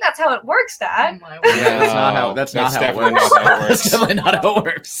don't think that's how it works, Oh Dad. my word. Yeah, that's not how That's it definitely works. not how it That's works. definitely not how it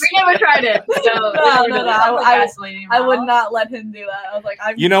works. We never tried it. So No, I would not. not let him do that. I was like,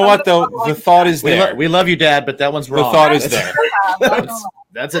 You know what though? The thought is We, there. we love you, Dad, but that one's The wrong. thought is there.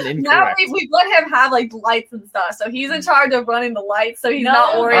 That's an Now incorrect. we let him have like lights and stuff, so he's in charge of running the lights, so he's No,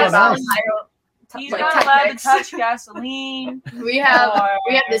 not worried oh, about nice. He's like, not allowed to techniques. touch gasoline. we have or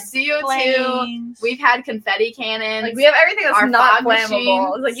the CO2. flames. We've had confetti cannons. Like we have everything that's Our not fog flammable.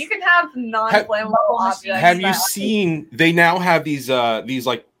 machines. It's like you can have non-flammable objects. Have you that- seen? They now have these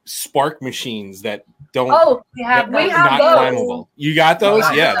like spark machines that don't. Oh, We have we those. have not those. flammable. You got those?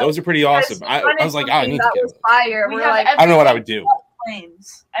 Yeah. Yeah, those are pretty awesome. I was like, oh, I need to that get was them. fire. We We're have like, I don't know what I would do.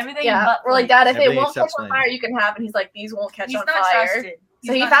 flames. Everything. yeah, but we're like, flames. Dad, if it Everything won't catch except on flames. fire, you can have. And he's like, these won't catch He's on not fire. trusted.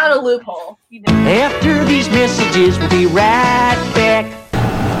 So He's he not found a trusted. loophole. He did. After these messages, we'll be right back.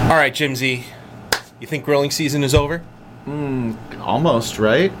 All right, Jimsy, you think grilling season is over? Almost,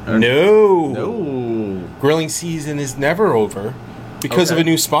 right? Or- No. No. Grilling season is never over because of Okay.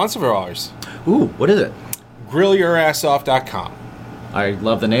 a new sponsor of ours, Ooh, what is it? GrillYourAssOff.com. I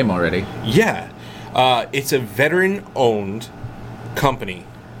love the name already. Yeah, it's a veteran-owned company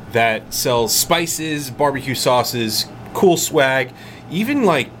that sells spices, barbecue sauces, cool swag, even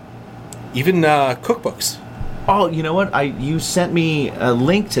cookbooks. Oh, you know what? You sent me a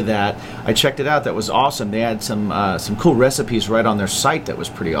link to that. I checked it out. That was awesome. They had some cool recipes right on their site. That was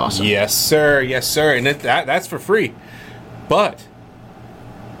pretty awesome. Yes, sir. Yes, sir. And that's for free. But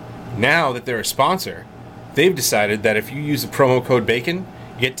now that they're a sponsor, they've decided that if you use the promo code BACON,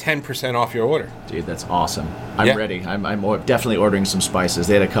 you get 10% off your order. Dude, that's awesome. I'm Yeah. ready. I'm definitely ordering some spices.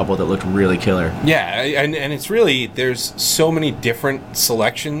 They had a couple that looked really killer. Yeah, and it's really, there's so many different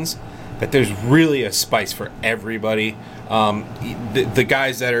selections that there's really a spice for everybody. The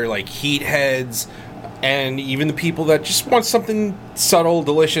guys that are like heat heads, and even the people that just want something subtle,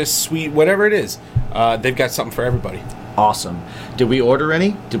 delicious, sweet, whatever it is, they've got something for everybody. Awesome. Did we order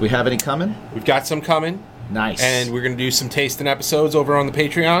any? Did we have any coming? We've got some coming. Nice. And we're going to do some tasting episodes over on the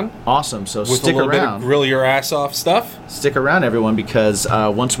Patreon. Awesome. So With stick a little bit of around. grill your ass off stuff. Stick around, everyone, because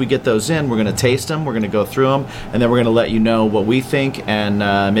once we get those in, we're going to taste them, we're going to go through them, and then we're going to let you know what we think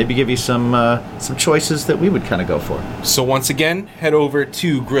and maybe give you some choices that we would kind of go for. So once again, head over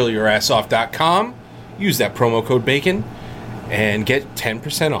to grillyourassoff.com, use that promo code BACON, and get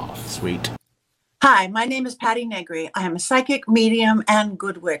 10% off. Sweet. Hi, my name is Patty Negri. I am a psychic, medium, and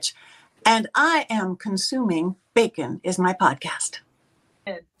good witch, and I am consuming Bacon is my podcast.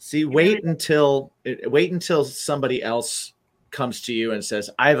 See, wait until somebody else comes to you and says,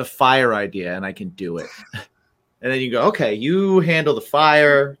 "I have a fire idea and I can do it." And then you go, "Okay, you handle the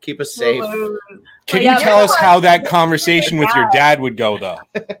fire, keep us safe." Can you tell us how that conversation with your dad would go, though?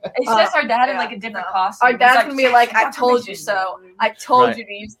 It's just our dad in like a different costume. Our dad's It's gonna be like, "I told you confirmation. so. I told Right. you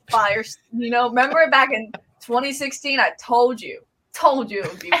to use fire." Remember back in 2016? I told you it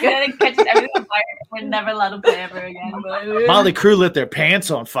would be And then good. it catches everything on fire. We're never allowed to play ever again. Motley Crue lit their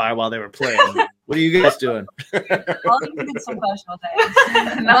pants on fire while they were playing. What are you guys doing? All you did some personal things.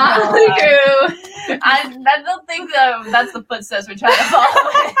 Motley Crue. I don't think that's the footsteps we're trying to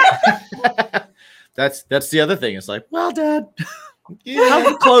follow. That's the other thing. It's like, well, Dad,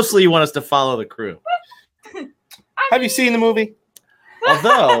 how closely you want us to follow the crew? Have you seen the movie?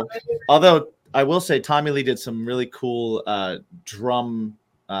 Although I will say Tommy Lee did some really cool drum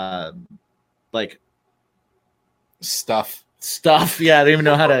like stuff. Yeah, I don't even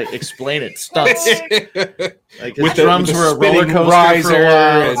know how to explain it. Stunts. Like his With drums the were a roller spinning coaster riser for a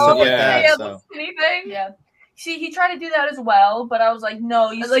while and and- stuff like yeah. that. Yeah, So. the skinny thing. Yeah. See, he tried to do that as well, but I was like,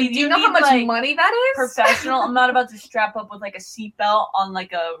 no, Do you know how much money that is? Professional. I'm not about to strap up with like a seatbelt on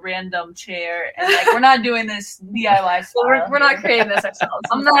like a random chair, and like we're not doing this DIY style. We're not creating this ourselves.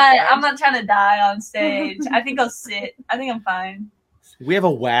 I'm not trying to die on stage. I think I'll sit. I think I'm fine. We have a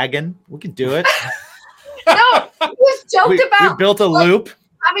wagon. We can do it. No, we just joked we about built a loop.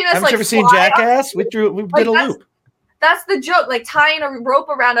 having us Haven't like you ever seen fly up. Jackass? We did a loop. That's the joke, like tying a rope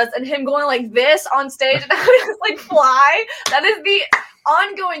around us and him going like this on stage and having us like fly. That is the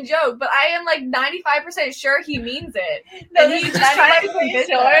ongoing joke, but I am like 95% sure he means it. No, And he's just trying to convince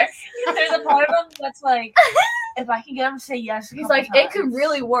us. There's a part of him that's like, if I can get him to say yes, He's like, it could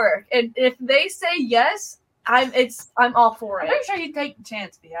really work. And if they say yes, I'm all for I'm it. pretty sure he'd take the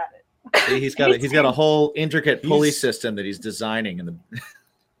chance to be at it. See, he's got a whole intricate pulley system that he's designing in the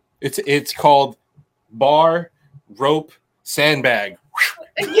It's called bar, rope, sandbag.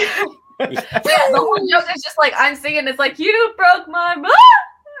 Yeah, the whole joke is just like I'm singing. It's like you broke my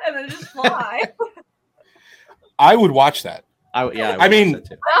and then just fly. I would watch that. I mean, watched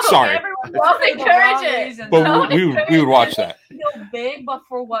that too. sorry. Don't encourage it. But we would watch that. Feel big, but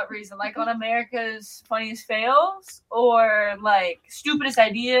for what reason? Like on America's Funniest Fails or like stupidest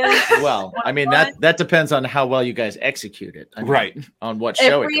ideas? Well, I mean that depends on how well you guys execute it. I mean, Right. On what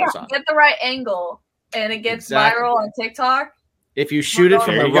show If it we goes on. get the right angle and it gets Exactly. viral on TikTok, If you shoot it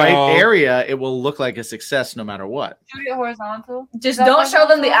from There the you right go. area, it will look like a success no matter what. Shoot it horizontal. just Is that don't show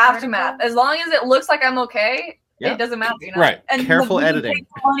them the horizontal, aftermath. vertical? As long as it looks like I'm okay, Yeah. it doesn't matter. Right. And Careful we editing. take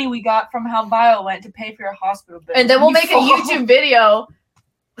the money we got from how viral went to pay for your hospital bill. And then we'll You make a fall. YouTube video,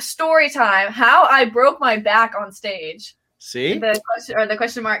 story time, how I broke my back on stage. See? The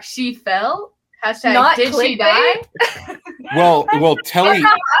question mark, she fell? Hashtag, Not did she die? clickbait. Well, I'm in Telly the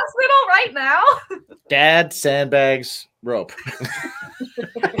hospital right now. Dad, sandbags, rope.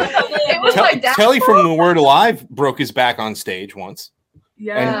 It was my dad's Telly fault. from The Word Alive broke his back on stage once.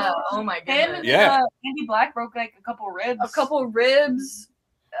 Yeah. Oh my Him goodness. and Yeah. Andy Black broke like a couple ribs. A couple ribs.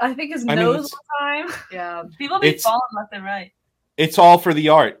 I think his I mean, nose it's- one time. Yeah. People be It's- falling left and right. It's all for the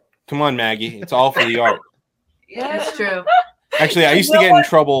art. Come on, Maggie. It's all for the art. Yeah, It's true. Actually, I used to get in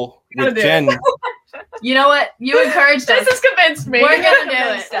trouble Gonna with do Jen. You know what? You encouraged us. This has convinced me. We're gonna do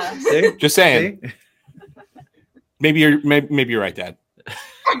it. See? Just saying. See? Maybe you're right, Dad.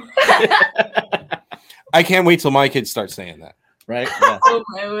 I can't wait till my kids start saying that. Right? Yeah. Oh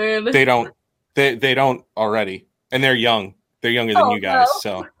my word. They don't. They don't already, and they're young. They're younger than Oh, you guys.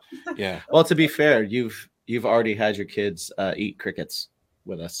 no. So, yeah, Well, to be fair, you've already had your kids eat crickets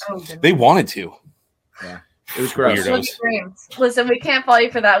with us. they wanted to. It was gross. Weirdos. Listen, we can't fault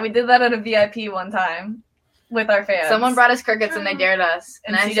you for that. We did that at a VIP one time. with our fans. Someone brought us crickets and they dared us.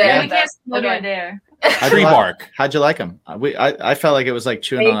 And I CJ, said, we can't Look at there. Tree bark. How'd you like them? I felt like it was like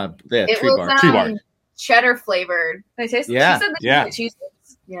chewing on a it tree was bark. Tree bark. cheddar flavored. They taste. Yeah. She said they Yeah. taste like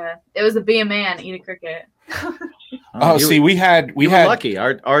Cheez-Its. Yeah, it was a be a man, eat a cricket. Oh, see, we had were lucky.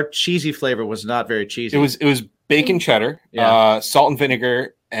 Our cheesy flavor was not very cheesy. it was bacon cheddar, Yeah. salt and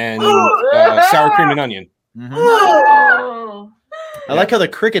vinegar, and sour cream and onion. Mhm. Oh. I like how the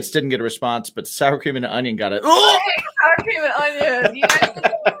crickets didn't get a response, but sour cream and onion got it. Sour cream and onion. You guys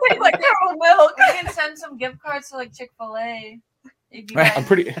taste like caramel milk. We can send some gift cards to like Chick-fil-A. If you guys, I'm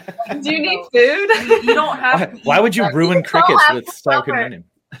pretty. Do you need food? you don't have. Why would you ruin crickets have with to sour cream suffer. and onion?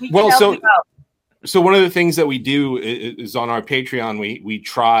 We can Well, help so you out. so one of the things that we do is on our Patreon. We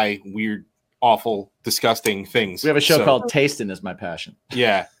try weird, awful, disgusting things. We have a show So, called Tasting is My Passion.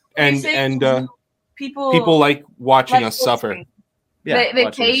 yeah, We and say and people people like watching like us suffer. posting. Yeah, they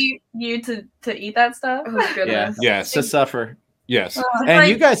watch pay this. you to eat that stuff. Oh, Yeah, goodness. Yes, to suffer. yes, And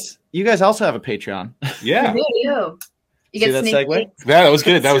you guys also have a Patreon. yeah. You See get that sneak segue? peeks. That was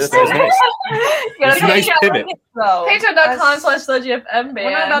good. That was nice. It's a nice pivot. So Patreon.com/SoGFM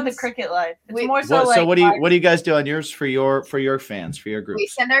we're not about the cricket life. It's We- more so So like what do you guys do on yours for your fans, for your We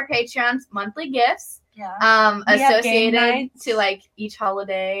groups? send our Patreons monthly gifts. yeah. We have game Associated nights. to like each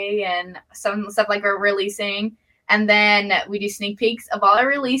holiday and some stuff like we're releasing. And then we do sneak peeks of all our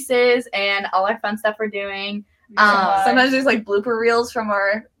releases and all our fun stuff we're doing. Sometimes there's like blooper reels from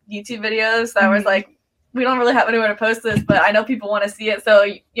our YouTube videos that was like, we don't really have anywhere to post this, but I know people want to see it. So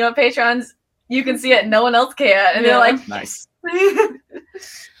you know, patrons, you can see it, no one else can, and they're like, Nice.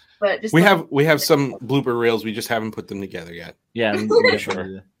 But just We have some blooper reels. We just haven't put them together yet. Yeah, For sure.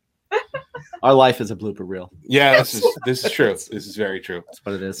 sure. Our life is a blooper reel. Yeah, this is true. This is very true. That's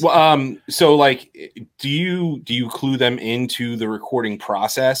what it is. Well, so like, do you clue them into the recording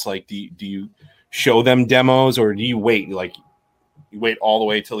process? Like, do you show them demos, or do you wait? Like, you wait all the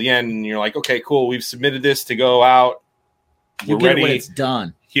way till the end, and you're like, okay, cool, we've submitted this to go out. You We're get it ready when it's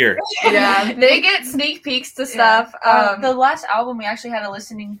done. here. yeah, they get sneak peeks to stuff. The last album, we actually had a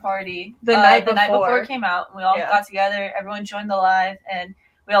listening party The night before before. it came out. And we all Yeah. got together. Everyone joined the live, and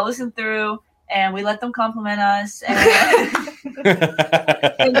we all listened through. And we let them compliment us. And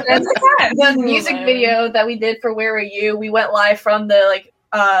And then the music video that we did for Where Were You, we went live from the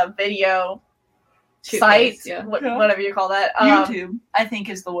video site, yeah. whatever you call that. YouTube, I think,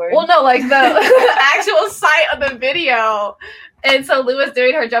 is the word. Well, no, like the actual site of the video. And so Lou was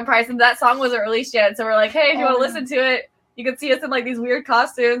doing her jump price, and that song wasn't released yet. So we're like, hey, if you want to listen to it, you can see us in like these weird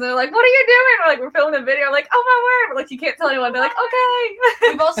costumes. And they're like, what are you doing? We're like, we're filming a video. I'm like, oh my word! But, like, you can't tell anyone. They're like,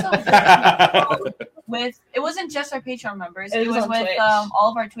 okay. We've also with it wasn't just our Patreon members. It It was was on with Twitch. all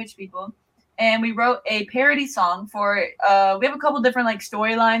of our Twitch people, and we wrote a parody song for. We have a couple different like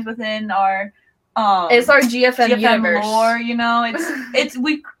storylines within our. It's our GFM universe. lore, you know. It's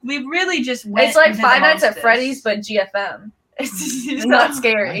we really just went. It's like and did Five the Nights most at this. Freddy's, but GFM. It's Not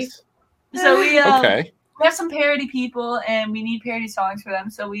scary. Nice. So we Okay. we have some parody people, and we need parody songs for them.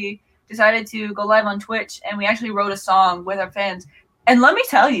 So we decided to go live on Twitch, and we actually wrote a song with our fans. And let me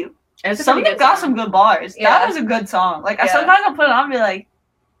tell you, It's a some of pretty them good got song. some good bars. Yeah. That was a good song. Like Yeah. sometimes I'll put it on and be like,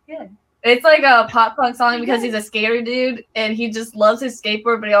 It's like a pop punk song because he's a skater dude and he just loves his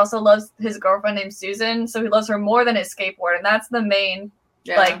skateboard, but he also loves his girlfriend named Susan. So he loves her more than his skateboard, and that's the main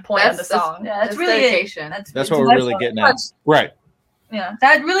like point of the song. that's really it. dedication. That's what we're really getting at. Right. Yeah,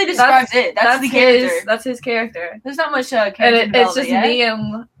 That really describes it. That's the character. That's his character, There's not much character and it's just development me yet.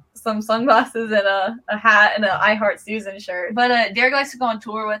 and some sunglasses and a hat and an I Heart Susan shirt. But Derek likes to go on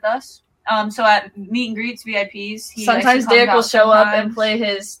tour with us. So at meet and greets, VIPs, he likes Sometimes to come Derek will out show up and sometimes. play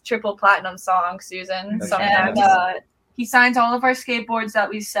his triple platinum song, Susan. That's Sometimes. And he signs all of our skateboards that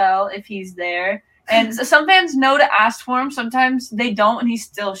we sell if he's there. And so some fans know to ask for him. Sometimes they don't, and he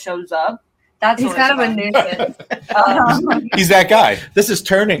still shows up. That's He's always kind of a fun. nuisance. He's that guy. This is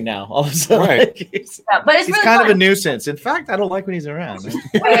turning now. All of a sudden, Right. Like, he's Yeah, but it's he's really kind fun. of a nuisance. In fact, I don't like when he's around. We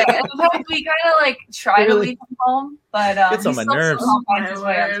kind of like try to Really leave him home, but gets on he my still nerves. somehow finds his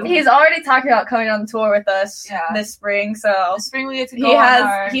way on tour. He's already talking about coming on tour with us Yeah. this spring, so This spring we get to go on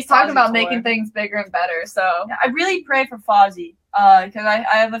our he's talking Fozzy about tour. making things bigger and better. So Yeah, I really pray for Fozzy because I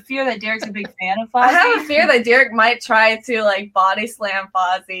have a fear that Derek's a big fan of Fozzy. I have a fear that Derek might try to like body slam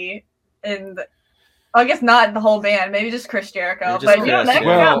Fozzy, and I guess not the whole band, maybe just Chris Jericho. Maybe just But Chris, you know, never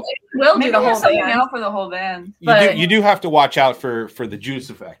yeah. know. We'll Maybe do the we have whole something band. out for the whole band. But- you do have to watch out for the juice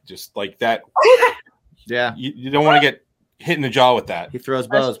effect. Just like that, Yeah, you don't want to get hit in the jaw with that. he throws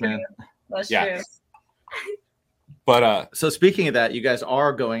That's bows, true. man. That's Yeah. true. But So speaking of that, you guys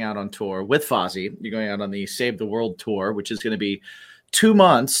are going out on tour with Fozzy. You're going out on the Save the World tour, which is going to be 2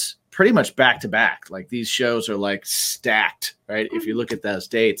 months pretty much back to back. Like these shows are like stacked, right? If you look at those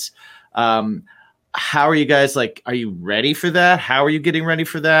dates. How are you guys like? Are you ready for that? How are you getting ready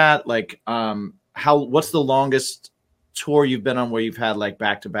for that? Like, what's the longest tour you've been on where you've had like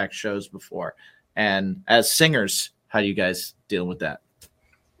back to back shows before? And as singers, how do you guys deal with that?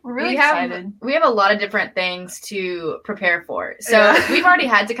 We're really excited. We have a lot of different things to prepare for. So we've already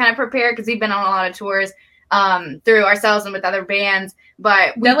had to kind of prepare because we've been on a lot of tours through ourselves and with other bands.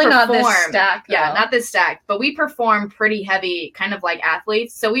 But we Definitely perform, not this stacked. Yeah, not this stacked. But we perform pretty heavy, kind of like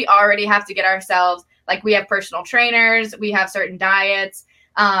athletes. So we already have to get ourselves, like we have personal trainers, we have certain diets,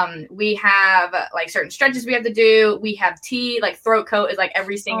 we have like certain stretches we have to do. We have tea, like throat coat is like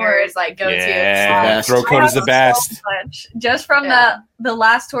every singer's like go to. Yeah, throat coat is the best. So much. Just from the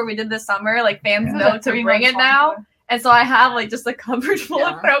last tour we did this summer, like fans know to bring it now. And so I have like just a cupboard full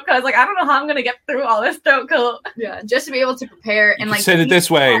of throat coats. Like I don't know how I'm gonna get through all this throat coat. Yeah, just to be able to prepare and like send it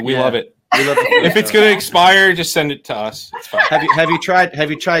this way. We love it. We love it. If it's gonna expire, just send it to us. It's fine. Have you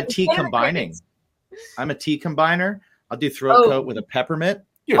tried tea combining? I'm a tea combiner. I'll do throat coat with a peppermint.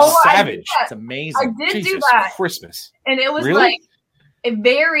 You're a savage. It's amazing. I did Jesus, do that. Christmas. And it was Really? like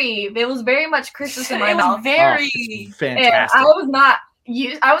it was very much Christmas in my mouth. Fantastic. And I was not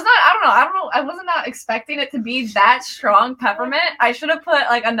I was not expecting it to be that strong peppermint. I should have put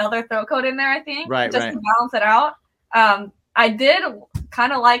like another throat coat in there, I think. Right, just right. to balance it out. I did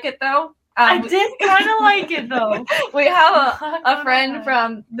kind of like it though. I did kind of like it though. We have a friend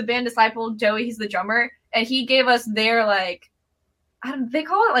from the band Disciple, Joey, he's the drummer, and he gave us their like they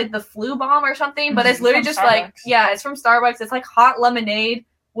call it like the flu bomb or something, but it's literally just like it's from Starbucks. It's like hot lemonade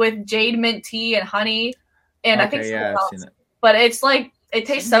with jade mint tea and honey, and I think something else. seen it. But it's like it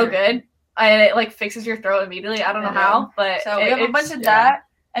tastes so good, and it like fixes your throat immediately. I don't know how, but So we have a bunch of that,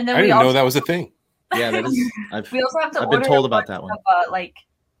 and then I we didn't also know that was a thing. Yeah, that is. we also have to I've order been told a about bunch that one. of, like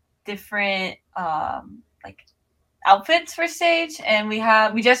different like outfits for stage, and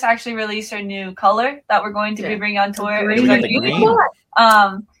we just actually released our new color that we're going to be bringing on tour. We got the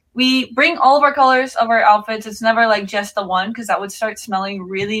green. We bring all of our colors of our outfits. It's never like just the one because that would start smelling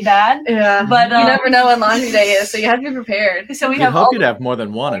really bad. Yeah, but you never know when laundry day is, so you have to be prepared. So we You'd have hope all you'd have more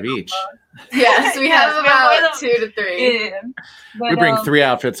than one of each. Yes, we have we have about 2 to 3. Yeah. We bring 3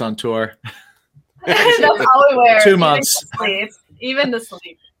 outfits on tour. That's all we wear. 2 months. Even the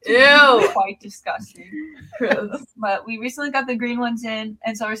sleep. Ew. Quite disgusting. But we recently got the green ones in,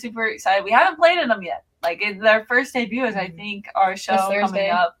 and so we're super excited. We haven't played in them yet. Like their first debut is, I think, our show This coming Thursday.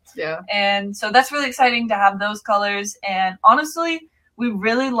 up. Yeah. And so that's really exciting to have those colors. And honestly, we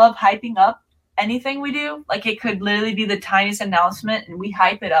really love hyping up anything we do. Like it could literally be the tiniest announcement, and we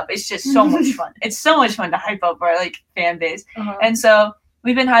hype it up. It's just so much fun. It's so much fun to hype up our like fan base. And so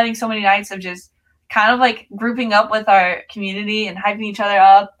we've been having so many nights of just kind of like grouping up with our community and hyping each other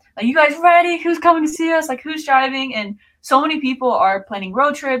up. Like, you guys ready? Who's coming to see us? Like, who's driving? And so many people are planning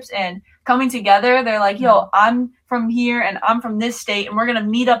road trips and coming together. They're like, yo, I'm from here and I'm from this state, and we're going to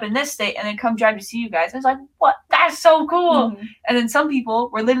meet up in this state and then come drive to see you guys. And it's like, what? That's so cool. And then some people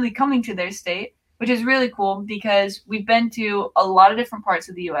were literally coming to their state, which is really cool because we've been to a lot of different parts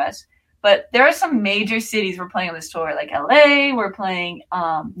of the U.S., but there are some major cities we're playing on this tour, like LA, we're playing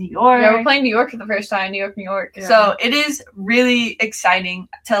New York. Yeah, we're playing New York for the first time. New York. Yeah. So it is really exciting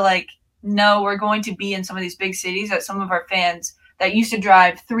to like know we're going to be in some of these big cities that some of our fans that used to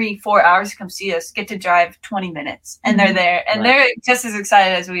drive 3-4 hours to come see us get to drive 20 minutes and they're there and they're just as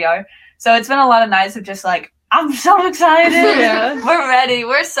excited as we are. So it's been a lot of nights of just like, I'm so excited. We're ready.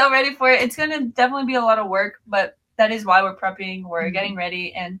 We're so ready for it. It's going to definitely be a lot of work, but that is why we're prepping. We're getting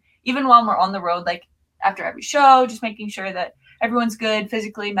ready. And even while we're on the road, like after every show, just making sure that everyone's good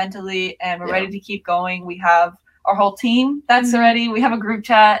physically, mentally, and we're ready to keep going. We have our whole team that's ready. We have a group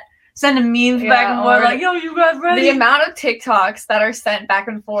chat, sending memes back and forth, like, yo, you guys ready? The amount of TikToks that are sent back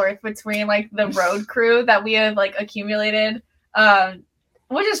and forth between like the road crew that we have like accumulated,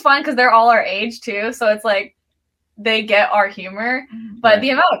 which is fun because they're all our age too. So it's like they get our humor. But the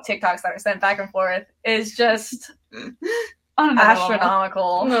amount of TikToks that are sent back and forth is just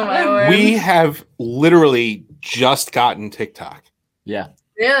astronomical. Oh my word. We have literally just gotten TikTok. Yeah.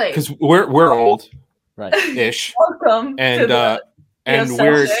 Really? Because we're old, right? Ish. Welcome. And and so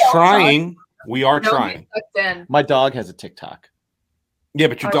we're shit. trying. We are trying. My dog has a TikTok. Yeah,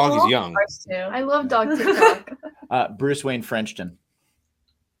 but your dog is young. I love dog TikTok. Bruce Wayne Frenchton.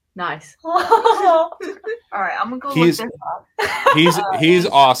 Nice. All right, I'm gonna go He's look this up. he's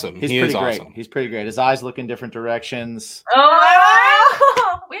awesome. He's He pretty is great. awesome. He's pretty great. His eyes look in different directions.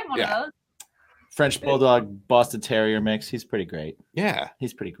 Oh, we have one of those. French Bulldog, Boston Terrier mix. He's pretty great. Yeah.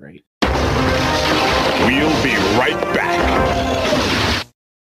 He's pretty great. We'll be right back.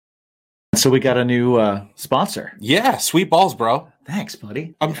 So we got a new sponsor. Yeah, sweet balls, bro. Thanks,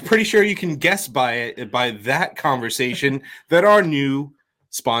 buddy. I'm pretty sure you can guess by that conversation that our new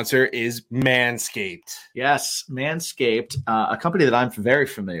sponsor is Manscaped. Yes, Manscaped, a company that I'm very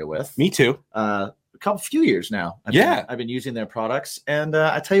familiar with. Me too. Few years now. I've been using their products, and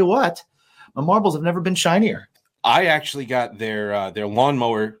I tell you what, my marbles have never been shinier. I actually got their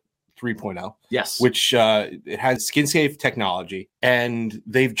lawnmower 3.0. Yes, which it has skin safe technology, and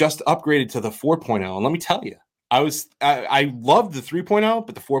they've just upgraded to the 4.0. And let me tell you, I love the 3.0,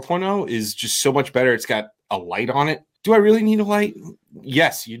 but the 4.0 is just so much better. It's got a light on it. Do I really need a light?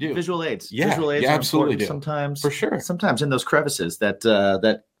 Yes, you do. Visual aids. Yeah, Visual aids you are absolutely do. Sometimes, for sure. Sometimes in those crevices,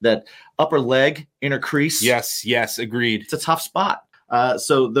 that upper leg, inner crease. Yes, agreed. It's a tough spot.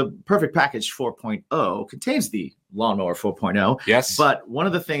 So the Perfect Package 4.0 contains the Lawnmower 4.0. Yes. But one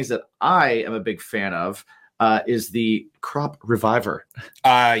of the things that I am a big fan of is the Crop Reviver.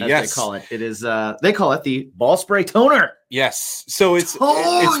 Yes. They call it. It is. They call it the Ball Spray Toner. Yes. So it's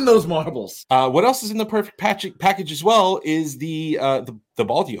those marbles. What else is in the Perfect package as well is the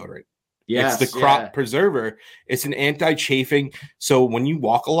ball deodorant. Yes. It's the Crop Preserver. It's an anti-chafing. So when you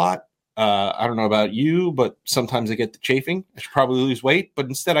walk a lot, I don't know about you, but sometimes I get the chafing. I should probably lose weight, but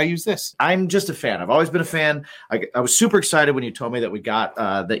instead I use this. I'm just a fan. I've always been a fan. I was super excited when you told me that we got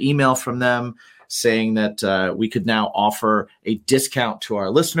the email from them saying that we could now offer a discount to our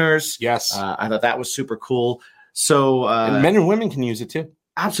listeners. Yes. I thought that was super cool. So and men and women can use it too.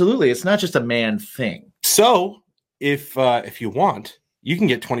 Absolutely. It's not just a man thing. So if you want, you can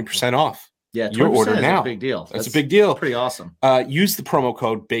get 20% off. Yeah, your order now. A big deal. That's a big deal. Pretty awesome. Use the promo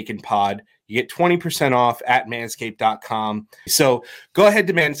code BaconPod. You get 20% off at manscaped.com. So go ahead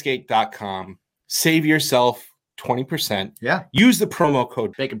to manscaped.com. Save yourself 20%. Yeah. Use the promo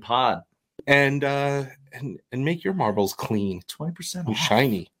code BaconPod. And make your marbles clean. 20% and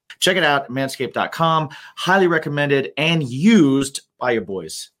shiny. Check it out, manscaped.com. Highly recommended and used by your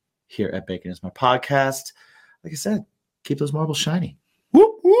boys here at Bacon Is My Podcast. Like I said, keep those marbles shiny.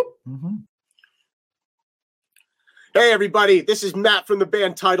 Whoop, whoop. Mm-hmm. Hey, everybody, this is Matt from the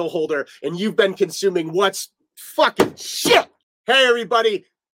band Title Holder, and you've been consuming what's fucking shit. Hey, everybody.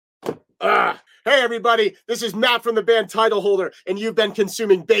 Hey, everybody, this is Matt from the band Title Holder, and you've been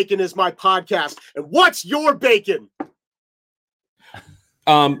consuming Bacon Is My Podcast. And what's your bacon?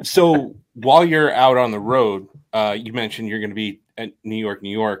 So while you're out on the road, you mentioned you're going to be at New York.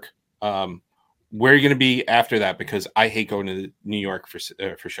 Where are you going to be after that? Because I hate going to New York for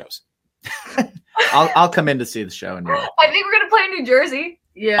shows. I'll come in to see the show in New York. I think we're gonna play in New Jersey.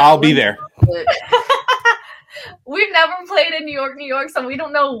 Yeah, I'll be there. We've never played in New York, so we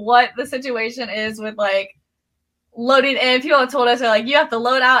don't know what the situation is with like loading in. People have told us they're like, you have to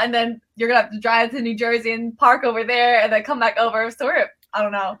load out and then you're gonna have to drive to New Jersey and park over there and then come back over. So I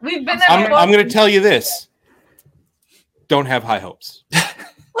don't know. We've been there. I'm going to tell you this. Don't have high hopes.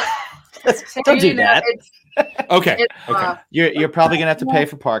 Don't do that. Okay. You're probably gonna have to pay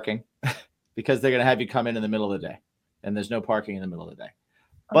for parking because they're gonna have you come in the middle of the day, and there's no parking in the middle of the day.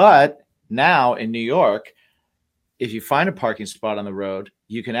 But now in New York, if you find a parking spot on the road,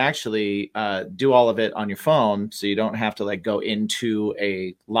 you can actually do all of it on your phone, so you don't have to like go into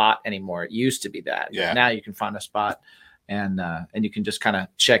a lot anymore. It used to be that. Yeah. Now you can find a spot, and you can just kind of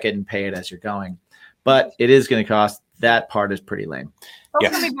check it and pay it as you're going. But it is going to cost. That part is pretty lame.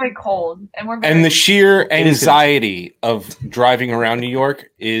 It's gonna be very cold, and we're and the sheer anxiety of driving around New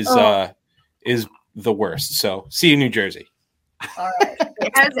York is the worst. So see you in New Jersey. All right.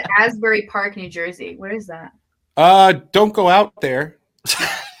 It has Asbury Park, New Jersey. Where is that? Don't go out there.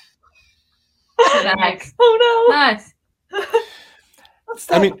 Nice. Oh no. Nice.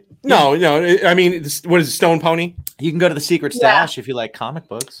 I mean, no. I mean, what is it, Stone Pony? You can go to the Secret Stash if you like comic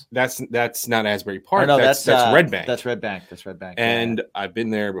books. That's not Asbury Park. Oh, no, that's Red Bank. That's Red Bank. And I've been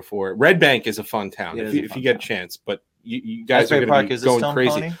there before. Red Bank is a fun town if you get a chance. But you guys Asbury are going Park to be going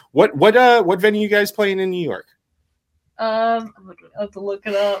crazy. Pony? What venue you guys playing in New York? I have to look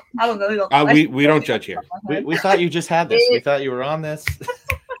it up. I don't know. We don't judge here. We thought you just had this. We thought you were on this.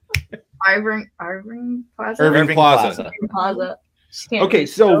 Irving Plaza. Irving Plaza. Okay,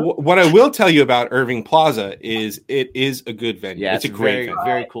 so what I will tell you about Irving Plaza is it is a good venue. Yeah, it's a great venue.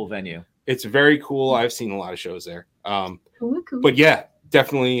 Very cool venue. It's very cool. I've seen a lot of shows there. Cool. But yeah,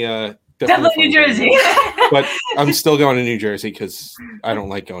 definitely New Jersey. But I'm still going to New Jersey because I don't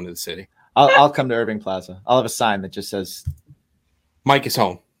like going to the city. I'll come to Irving Plaza. I'll have a sign that just says Mike is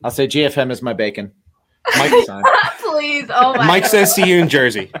home. I'll say GFM is my bacon. Mike, please. Oh my Mike God. says see you in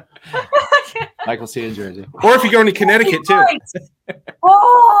Jersey. Mike will see you in Jersey. Or if you're going to Connecticut too.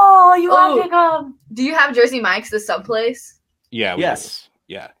 Oh, you have to come. Do you have Jersey Mike's, the sub place? Yeah. Yes.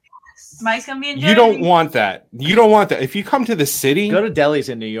 Yeah. Mike's gonna be in You don't want that. You don't want that. If you come to the city, Go to delis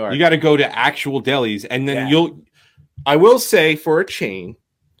in New York. you got to go to actual delis, and then Yeah. I will say, for a chain,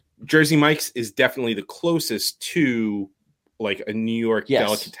 Jersey Mike's is definitely the closest to like a New York Yes.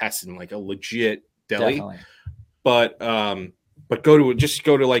 delicatessen, like a legit deli. Definitely. But go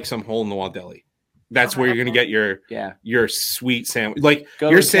to like some hole in the wall deli. That's where you're gonna get Yeah. your sweet sandwich. Like Go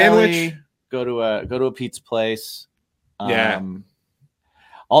your to sandwich. deli, go to a pizza place. Yeah.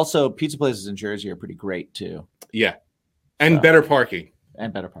 Also, pizza places in Jersey are pretty great too, Yeah, and So- better parking.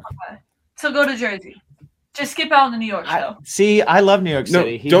 and better parking. So go to Jersey. Just skip out on the New York show. See, I love New York No,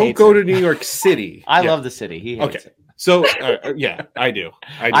 City. He don't hates go it. to New York City. I Yeah. love the city. He hates Okay. it. So yeah, I do.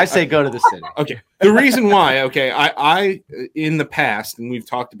 I say go to the city. Okay. The reason why, okay, I in the past, and we've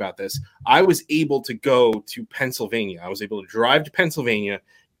talked about this, I was able to go to Pennsylvania. I was able to drive to Pennsylvania,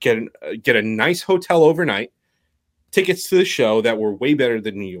 get a nice hotel overnight, tickets to the show that were way better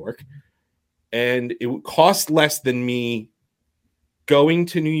than New York, and it would cost less than me going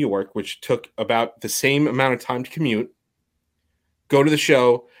to New York, which took about the same amount of time to commute, go to the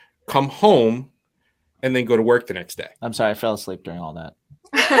show, come home, and then go to work the next day. I'm sorry, I fell asleep during all that.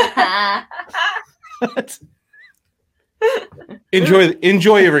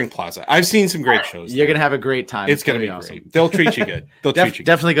 Enjoy Irving Plaza. I've seen some great shows. You're gonna have a great time. It's gonna be awesome. great. They'll treat you good. They'll treat you good.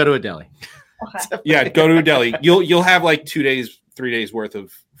 Definitely go to a deli. Yeah, go to a deli. You'll have like 2 days, 3 days worth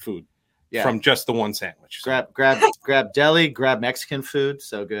of food Yeah. from just the one sandwich. Grab deli. Grab Mexican food.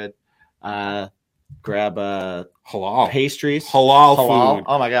 So good. Grab halal pastries. halal food.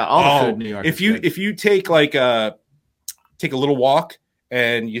 Oh my god, all the food in New York. If you take like take a little walk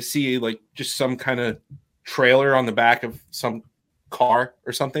and you see like just some kind of trailer on the back of some car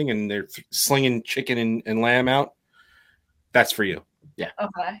or something, and they're slinging chicken and lamb out, that's for you. Yeah.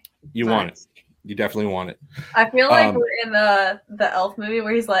 Okay. You want it. You definitely want it. I feel like Um, we're in the Elf movie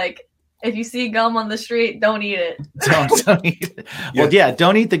where he's like, if you see gum on the street, don't eat it. don't eat it. Well, yeah,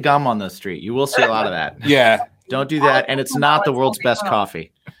 don't eat the gum on the street. You will see a lot of that. Yeah. Don't do that. And it's not the world's best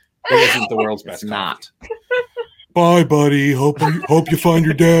coffee. It isn't the world's best. It's not. Bye, buddy. Hope you find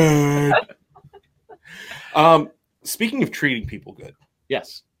your dad. Speaking of treating people good,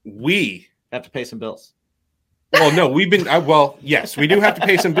 Yes. we have to pay some bills. Well, no, we've been yes, we do have to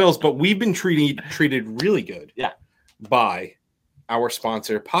pay some bills, but we've been treated really good. Yeah. By our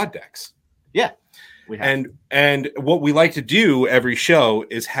sponsor, Poddex. Yeah. We have. And what we like to do every show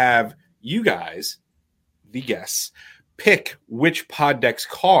is have you guys, the guests, pick which Poddex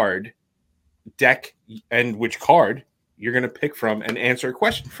deck and which card you're going to pick from and answer a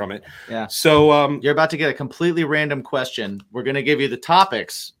question from it. Yeah. So you're about to get a completely random question. We're going to give you the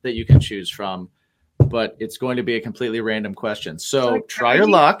topics that you can choose from, but it's going to be a completely random question. So try your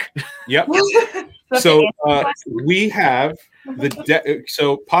luck. Yep. So we have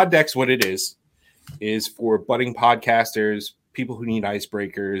so Poddex. What it is for budding podcasters, people who need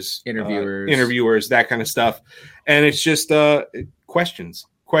icebreakers, interviewers, that kind of stuff, and it's just questions,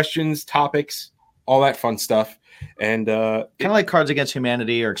 topics, all that fun stuff, and kind of like Cards Against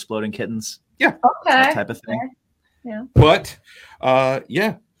Humanity or Exploding Kittens. Yeah, that type of thing. Yeah. But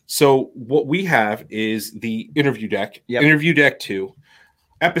yeah. So what we have is the interview deck, interview deck 2,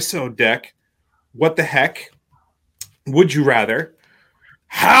 episode deck. What the heck? Would you rather?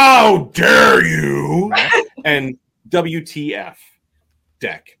 How dare you? And WTF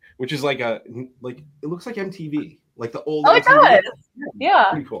deck, which is like it looks like MTV, like the old. Oh, it MTV. does. Yeah.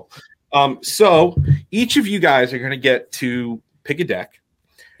 Pretty cool. So each of you guys are going to get to pick a deck.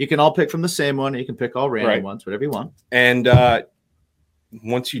 You can all pick from the same one. You can pick all random ones, whatever you want. And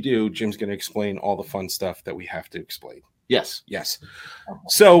once you do, Jim's going to explain all the fun stuff that we have to explain. Yes.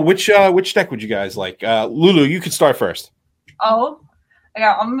 So which deck would you guys like? Lulu, you could start first. Oh,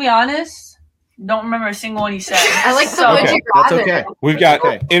 yeah. I'm gonna be honest. Don't remember a single one he said. I like the Okay. would you That's rather. okay. We've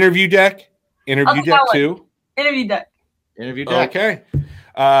got interview deck, I'll take deck that one. 2. Interview deck. Interview deck. Okay.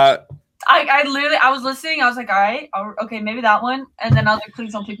 I literally I was listening. I was like, all right, okay, maybe that one. And then I was like,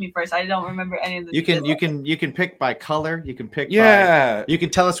 please don't pick me first. I don't remember any of the. You can pick by color. You can pick. Yeah. You can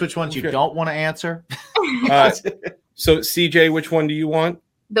tell us which ones you don't want to answer. So CJ, which one do you want?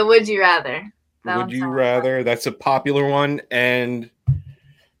 The would you rather. That Would one you sounds rather? That's a popular one. And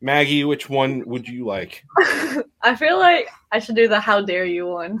Maggie, which one would you like? I feel like I should do the how dare you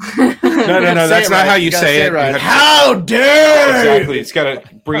one. No, that's not how you say it. Right. You have to- How dare! Exactly. It's got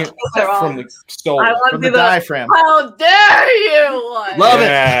to bring it from the soul. I want From to the do the diaphragm. how dare you one. Love it.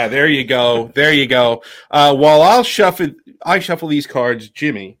 Yeah, there you go. There you go. While I shuffle these cards,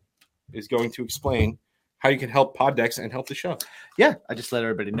 Jimmy is going to explain how you can help Poddex and help the show. yeah, I just let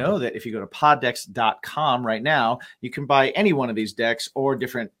everybody know that if you go to poddex.com right now, you can buy any one of these decks or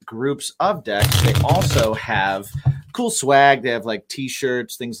different groups of decks. They also have cool swag. They have like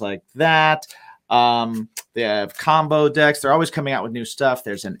t-shirts, things like that. They have combo decks. They're always coming out with new stuff.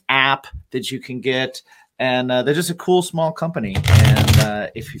 There's an app that you can get. And they're just a cool small company.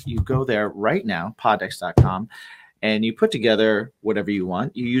 And if you go there right now, poddex.com, and you put together whatever you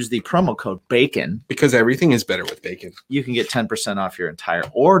want, you use the promo code BACON. Because everything is better with bacon. You can get 10% off your entire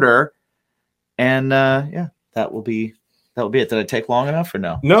order. And yeah, that will be it. Did I take long enough or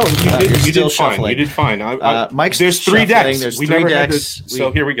no? No, you did fine. shuffling. You did fine. Mike's there's 3 shuffling. decks. There's we 3 never had decks. this.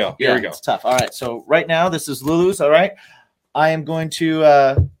 So here we go. Here we go. It's tough. All right. So right now, this is Lulu's. All right. I am going to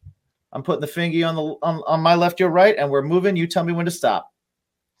I'm putting the fingy on my left, your right, and we're moving. You tell me when to stop.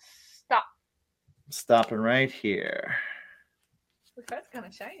 Stop. Stopping right here. That's kind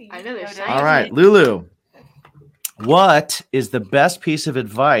of shiny. I know they're shiny. All right, Lulu. What is the best piece of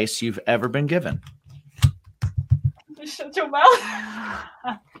advice you've ever been given? Shut your mouth.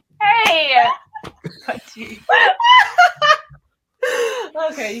 Hey.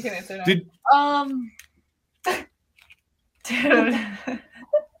 Okay, you can answer that. Dude. Dude.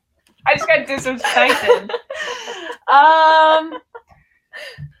 I just got disrespected.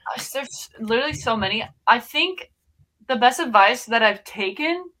 There's literally so many. I think the best advice that I've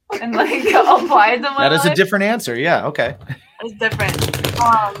taken and like applied to my That is life a different answer. Yeah. Okay. is different.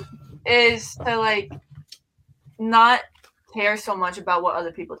 Is to like not care so much about what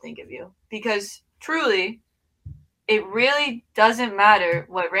other people think of you, because truly it really doesn't matter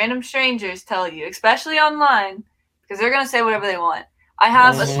what random strangers tell you, especially online, because they're going to say whatever they want. I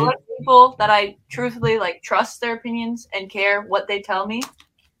have a select people that I truthfully like trust their opinions and care what they tell me.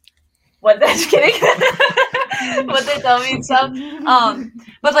 What that's kidding. What they tell me and stuff.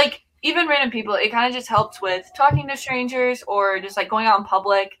 But like even random people, it kind of just helps with talking to strangers or just like going out in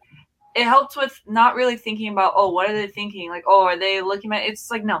public. It helps with not really thinking about, oh, what are they thinking? Like, oh, are they looking at it? It's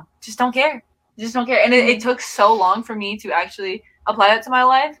like, no, just don't care. Just don't care. And it took so long for me to actually apply that to my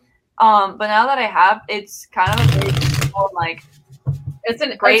life. But now that I have, it's kind of a big like it's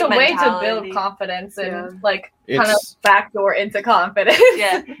a great way to mentality. build confidence and Yeah. like kind of backdoor into confidence.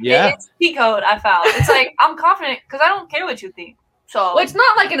 Yeah. It's cheat code I found. It's like I'm confident because I don't care what you think. So Well, it's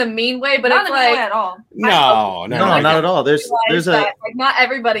not like in a mean way, but not it's in a mean like way at all. No, not at all. There's a that, like not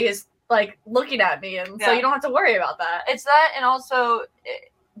everybody is like looking at me, and so Yeah. you don't have to worry about that. It's that, and also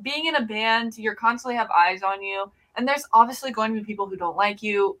being in a band, you're constantly have eyes on you, and there's obviously going to be people who don't like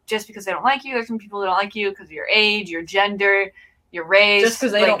you just because they don't like you. There's some people who don't like you because of your age, your gender, your race, Just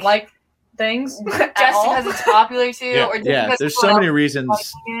because they don't like things, just because it's popular too, yeah, or just yeah. because There's someone so many else reasons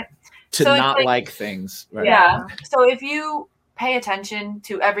liking it. to So it's not like- like things. Right? Yeah. So if you pay attention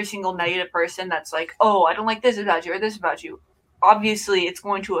to every single negative person that's like, oh, I don't like this about you or this about you, obviously it's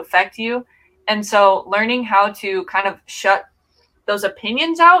going to affect you. And so learning how to kind of shut those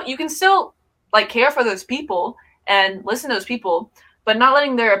opinions out, you can still like care for those people and listen to those people, but not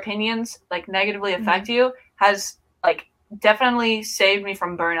letting their opinions like negatively affect you has like definitely saved me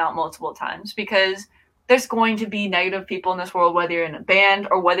from burnout multiple times, because there's going to be negative people in this world, whether you're in a band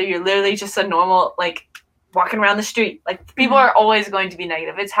or whether you're literally just a normal, like walking around the street. Like people are always going to be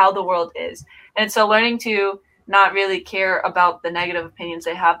negative. It's how the world is. And so learning to not really care about the negative opinions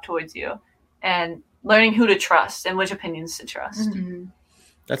they have towards you, and learning who to trust and which opinions to trust.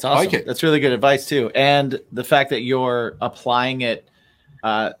 That's awesome. like it. That's really good advice too. And the fact that you're applying it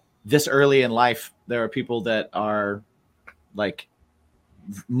this early in life, there are people that are like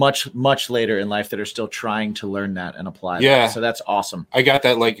much later in life that are still trying to learn that and apply Yeah. that. So that's awesome. I got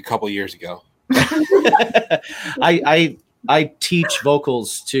that like a couple years ago. I teach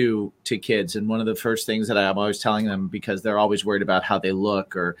vocals to kids, and one of the first things that I'm always telling them, because they're always worried about how they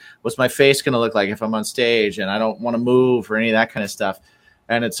look or what's my face going to look like if I'm on stage, and I don't want to move or any of that kind of stuff.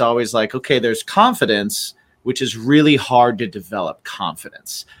 And it's always like, okay, there's confidence, which is really hard to develop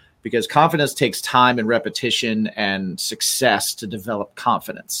confidence, because confidence takes time and repetition and success to develop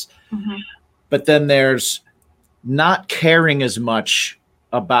confidence. But then there's not caring as much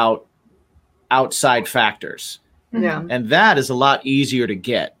about outside factors. Yeah. And that is a lot easier to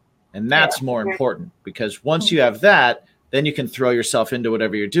get. And that's more important, because once you have that, then you can throw yourself into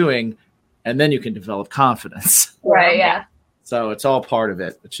whatever you're doing, and then you can develop confidence. Right. Yeah. So it's all part of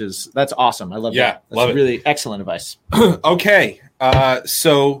it, that's awesome. I love Yeah, that. That's love it. really excellent advice. Okay.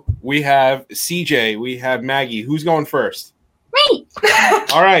 So we have CJ, we have Maggie. Who's going first? Me.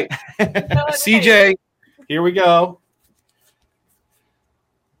 All right. CJ, here we go.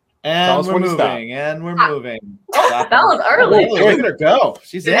 Tell And us we're when to stop. moving, and we're moving. That was early. Oh, look at her go.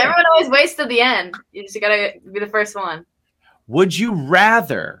 She's Dude, in. everyone always waits till the end. You just gotta be the first one. Would you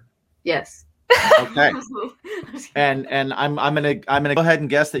rather? Yes. Okay. And I'm gonna go ahead and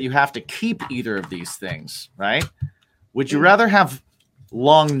guess that you have to keep either of these things, right? Would you rather have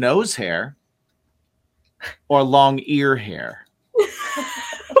long nose hair or long ear hair?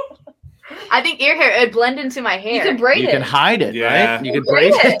 I think ear hair would blend into my hair. You can braid You it. can hide it, Yeah. right? You can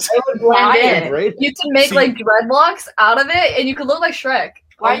braid it. It would blend in. Braid it. You can make See- like dreadlocks out of it, and you could look like Shrek.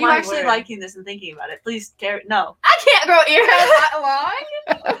 Why Oh are you my actually word. liking this and thinking about it? Please, no. I can't grow ear hair that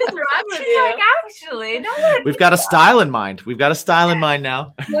long. What is wrong with She's you? like, actually, no. We've got a style in mind. We've got a style in mind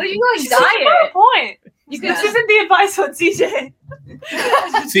now. What are you like She's got a diet? point. You This can isn't the advice on CJ.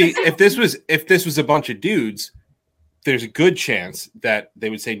 See, if this was a bunch of dudes, there's a good chance that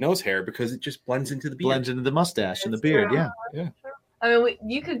they would say nose hair because it just blends into the beard. Blends into the mustache and the beard. Yeah. I mean,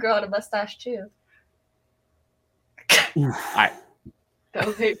 you could grow out a mustache too. All right. That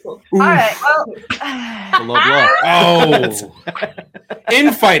was hateful. All right. Well, The low blow. Oh,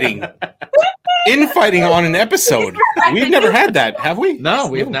 infighting on an episode. We've never had that, have we? No,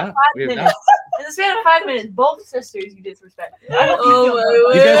 we have not. We have not. minutes. In the span of 5 minutes, both sisters you disrespected. I hope Oh, you feel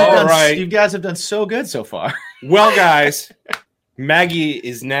my better. word. All right. You guys have done so good so far. Well, guys, Maggie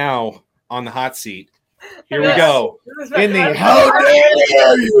is now on the hot seat. Here we go. In the how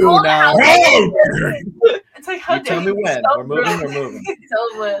dare you now? It's like, how You tell dare me you when. stop We're moving. me. We're moving.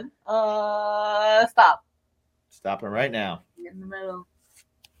 Tell when. Stop. Stopping right now. In the middle.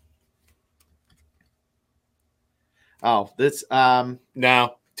 Oh, this.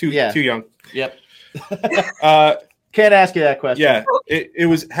 No, too young. Yep. Uh, Can't ask you that question. yeah, it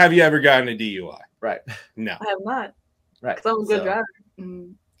was. Have you ever gotten a DUI? Right. No. I have not. Right. 'Cause I'm a good So- driver.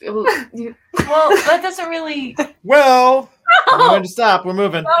 Well, that doesn't really. Well, We're going to stop. We're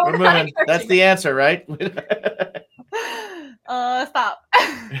moving. No, We're we're not moving. That's the answer, right? Stop.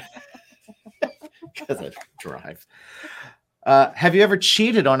 Because I drive. Have you ever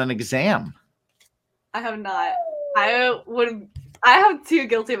cheated on an exam? I have not. I have too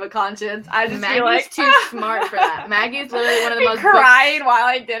guilty of a conscience. I just feel Maggie's like too smart for that. Maggie's literally one of the most crying while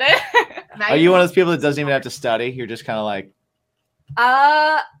I did it. Are you one of those people that doesn't even have to study? You're just kind of like,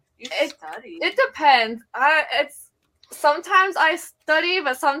 It depends. It's sometimes I study,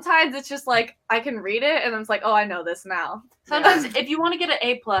 but sometimes it's just like I can read it and I'm just like, oh, I know this now. Sometimes, if you want to get an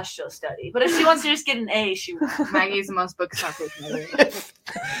A+, she'll study. But if she wants to just get an A, she will. Maggie's the most book smart person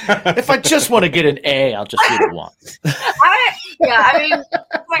ever. if I just want to get an A, I'll just read it once. I mean,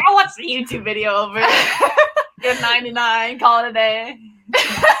 it's like I watched the YouTube video over it. Get 99, call it a day.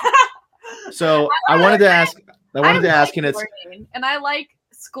 So I wanted to ask, and it's learning, and I like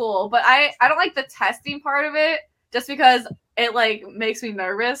school, but I don't like the testing part of it just because it like makes me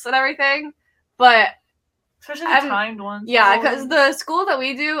nervous and everything. But especially the timed ones. Yeah, because the school that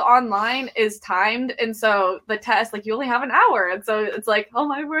we do online is timed, and so the test, like, you only have an hour, and so it's like, oh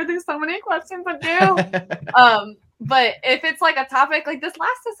my word, there's so many questions to do. But if it's like a topic like this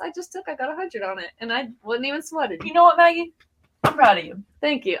last test I just took, I got 100 on it, and I wasn't even sweated. You know what, Maggie? I'm proud of you.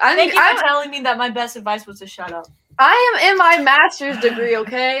 Thank you. Thank you for telling me that my best advice was to shut up. I am in my master's degree,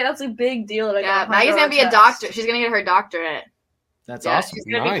 okay? That's a big deal that I got. Maggie's gonna be a doctor. She's gonna get her doctorate. That's awesome. She's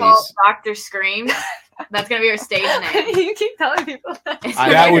gonna be called Dr. Scream. That's gonna be her stage name. You keep telling people that.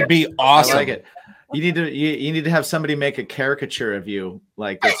 That would be awesome. I like it. You need to have somebody make a caricature of you,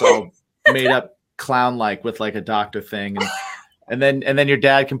 like that's all made up clown like with like a doctor thing, and then your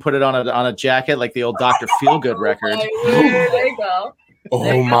dad can put it on a jacket like the old Dr. Feelgood record. There you go.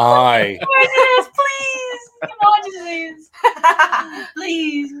 Oh my. Please.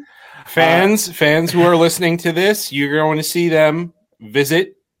 Please. Fans who are listening to this, you're going to see them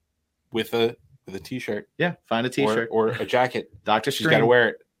visit with a t-shirt. Yeah, find a t-shirt or a jacket. Dr. She's got to wear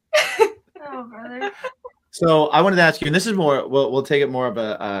it. Oh, brother. So I wanted to ask you, and this is more. We'll take it more of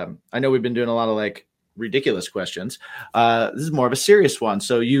a. I know we've been doing a lot of like ridiculous questions. This is more of a serious one.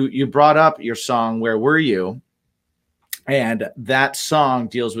 So you brought up your song "Where Were You," and that song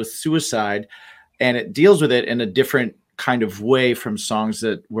deals with suicide, and it deals with it in a different kind of way from songs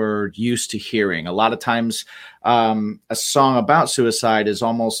that we're used to hearing. A lot of times, a song about suicide is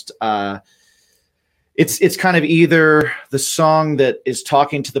almost. It's kind of either the song that is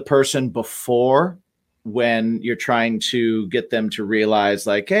talking to the person before, when you're trying to get them to realize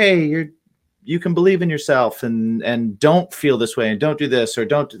like, hey, you can believe in yourself and don't feel this way and don't do this or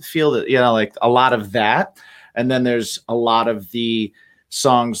don't feel that, like a lot of that. And then there's a lot of the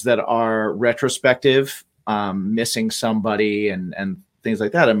songs that are retrospective, missing somebody and things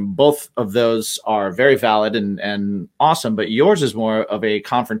like that. And both of those are very valid and awesome, but yours is more of a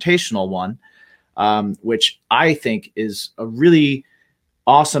confrontational one, which I think is a really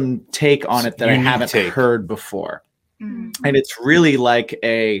awesome take on it that I haven't heard before. And it's really like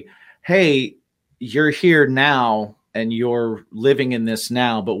hey, you're here now and you're living in this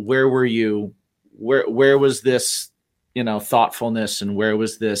now, but where were you? Where was this, thoughtfulness, and where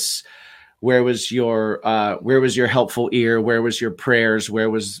was your helpful ear? Where was your prayers? Where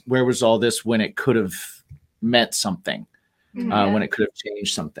was all this when it could have meant something, when it could have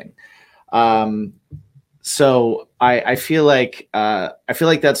changed something? So I feel like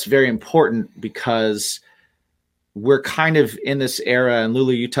that's very important, because we're kind of in this era, and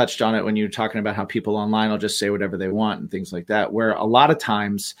Lulu, you touched on it when you were talking about how people online will just say whatever they want and things like that, where a lot of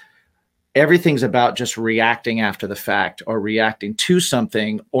times everything's about just reacting after the fact, or reacting to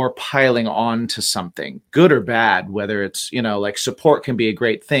something, or piling on to something, good or bad, whether it's, like support can be a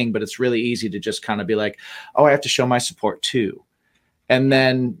great thing, but it's really easy to just kind of be like, oh, I have to show my support too. And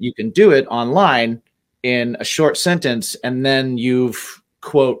then you can do it online in a short sentence, and then you've,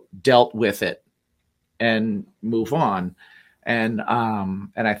 quote, dealt with it and move on. And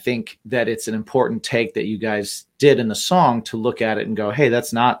I think that it's an important take that you guys did in the song, to look at it and go, hey,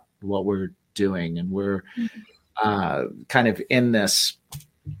 that's not what we're doing, and we're kind of in this.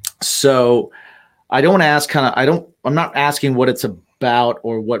 So I don't want to ask I'm not asking what it's about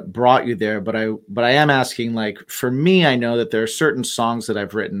or what brought you there, but I am asking, like, for me, I know that there are certain songs that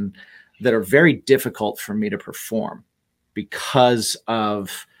I've written that are very difficult for me to perform, because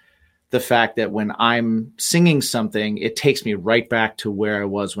of the fact that when I'm singing something, it takes me right back to where I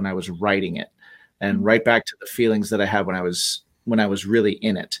was when I was writing it, and right back to the feelings that I had when I was really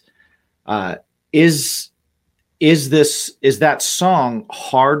in it. Is that song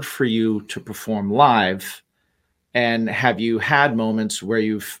hard for you to perform live? And have you had moments where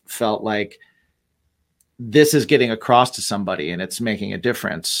you've felt like this is getting across to somebody and it's making a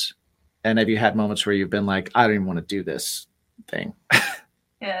difference? And have you had moments where you've been like, I don't even want to do this thing?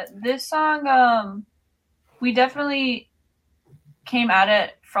 Yeah, this song, we definitely came at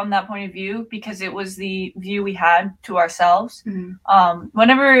it from that point of view, because it was the view we had to ourselves.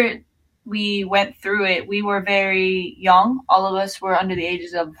 Whenever we went through it, we were very young. All of us were under the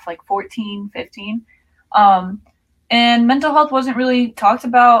ages of like 14, 15. And mental health wasn't really talked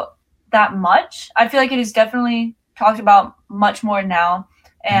about that much. I feel like it is definitely talked about much more now.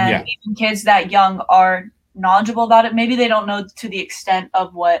 And even kids that young are knowledgeable about it. Maybe they don't know to the extent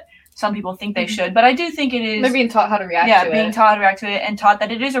of what some people think they should, but I do think it is. They're being taught how to react to it. Yeah, being taught how to react to it, and taught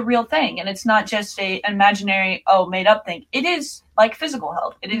that it is a real thing, and it's not just an imaginary, made up thing. It is like physical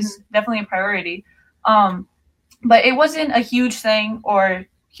health. It is definitely a priority. But it wasn't a huge thing or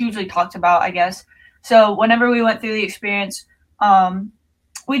hugely talked about, I guess. So whenever we went through the experience,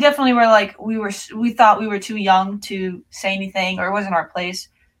 we definitely were like, we thought we were too young to say anything, or it wasn't our place.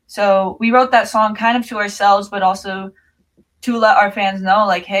 So we wrote that song kind of to ourselves, but also to let our fans know,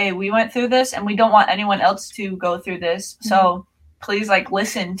 like, hey, we went through this and we don't want anyone else to go through this. So please, like,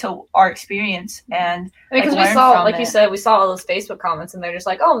 listen to our experience. And because we saw, like you said, we saw all those Facebook comments and they're just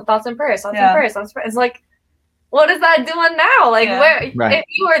like, oh, thoughts and prayers, thoughts and prayers, thoughts and prayers. It's like, what is that doing now? Like, if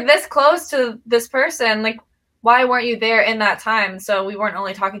you were this close to this person, like, why weren't you there in that time? So we weren't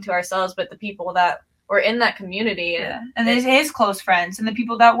only talking to ourselves, but the people that were in that community. And his close friends and the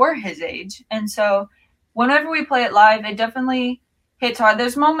people that were his age. And so whenever we play it live, it definitely hits hard.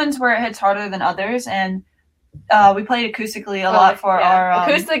 There's moments where it hits harder than others. And we played acoustically a lot for our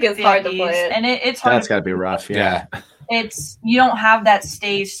acoustic is hard to play it. And it's hard. That's got to be rough. Yeah. You don't have that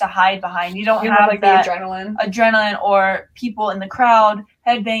stage to hide behind. You don't have like that adrenaline or people in the crowd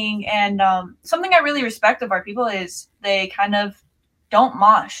headbanging. And something I really respect of our people is they kind of don't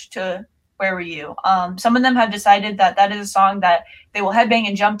mosh to Where Were You. Some of them have decided that is a song that they will headbang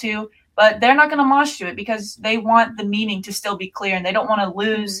and jump to, but they're not going to mosh to it because they want the meaning to still be clear, and they don't want to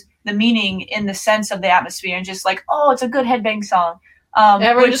lose the meaning in the sense of the atmosphere and just like, oh, it's a good headbang song.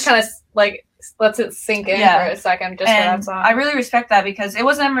 Everyone just kind of like lets it sink in for a second just for that song. I really respect that because it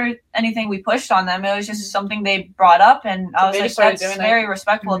wasn't ever anything we pushed on them. It was just something they brought up, and I was like, that's very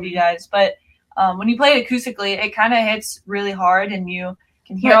respectful of you guys. But when you play it acoustically, it kind of hits really hard, and you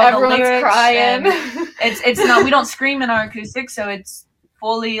can hear all the lyrics. Crying. It's not, we don't scream in our acoustic, so it's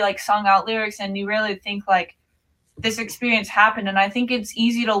fully like sung out lyrics, and you really think like this experience happened. And I think it's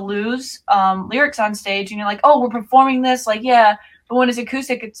easy to lose lyrics on stage, and you're like, oh, we're performing this, like, yeah. But when it's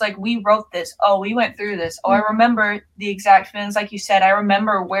acoustic, it's like, we wrote this. Oh, we went through this. Oh, I remember the exact feelings, like you said. I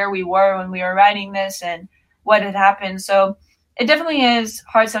remember where we were when we were writing this and what had happened. So it definitely is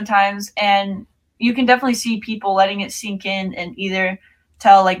hard sometimes, and you can definitely see people letting it sink in and either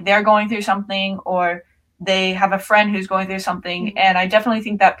tell like they're going through something or they have a friend who's going through something. And I definitely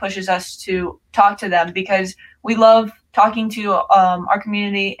think that pushes us to talk to them because we love talking to our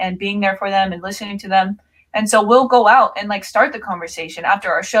community and being there for them and listening to them. And so we'll go out and like start the conversation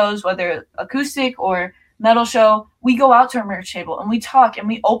after our shows, whether acoustic or metal show. We go out to our merch table and we talk and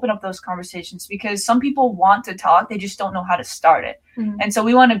we open up those conversations because some people want to talk, they just don't know how to start it. And so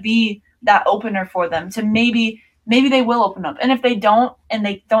we want to be that opener for them to maybe they will open up. And if they don't and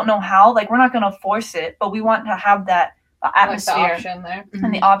they don't know how, like we're not going to force it, but we want to have that atmosphere like the option there.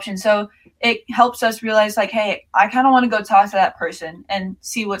 and the option. So it helps us realize like, hey, I kind of want to go talk to that person and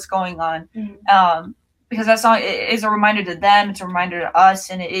see what's going on. Because that song is a reminder to them, it's a reminder to us,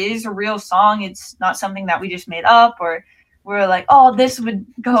 and it is a real song. It's not something that we just made up or we're like, oh, this would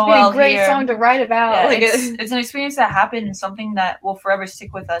go well a great here. song to write about. Yeah, Like, it's an experience that happened and something that will forever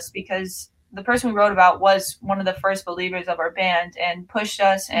stick with us because the person we wrote about was one of the first believers of our band and pushed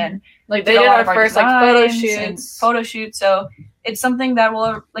us and like they did our first like photo shoots. So it's something that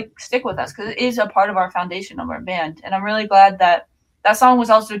will like stick with us because it is a part of our foundation of our band. And I'm really glad that song was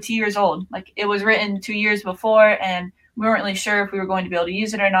also 2 years old. Like it was written 2 years before and we weren't really sure if we were going to be able to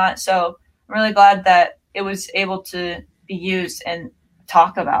use it or not. So I'm really glad that it was able to be used and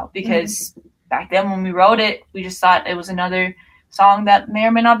talk about because back then when we wrote it, we just thought it was another song that may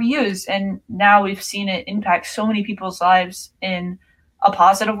or may not be used. And now we've seen it impact so many people's lives in a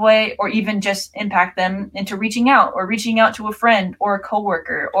positive way, or even just impact them into reaching out to a friend or a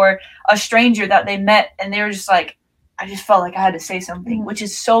coworker or a stranger that they met. And they were just like, I just felt like I had to say something, which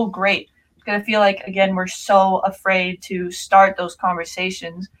is so great. Because I feel like, again, we're so afraid to start those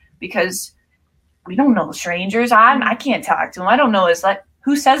conversations because we don't know strangers. I can't talk to them. I don't know. It's like,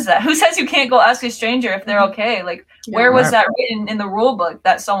 who says that? Who says you can't go ask a stranger if they're okay? Like, where was that written in the rule book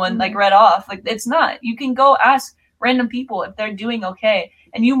that someone like read off? Like, it's not. You can go ask random people if they're doing okay,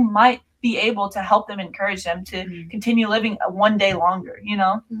 and you might be able to help them, encourage them to continue living one day longer, you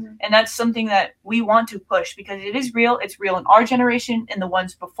know? And that's something that we want to push because it is real. It's real in our generation and the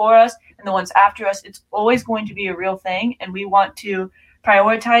ones before us and the ones after us. It's always going to be a real thing, and we want to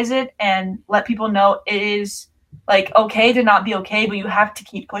prioritize it and let people know it is like okay to not be okay, but you have to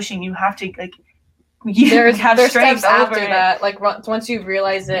keep pushing. You have to like there's strength steps after over it. that. Like once you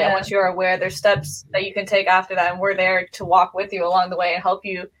realize it and once you are aware, there's steps that you can take after that, and we're there to walk with you along the way and help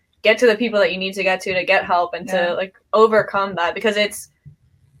you get to the people that you need to get help and to like overcome that, because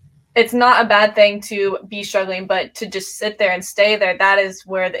it's not a bad thing to be struggling, but to just sit there and stay there, that is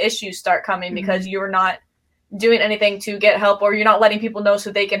where the issues start coming because you're not doing anything to get help, or you're not letting people know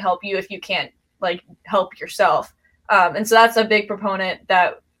so they can help you if you can't like help yourself. And so that's a big proponent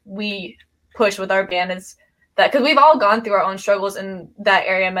that we push with our band, is that because we've all gone through our own struggles in that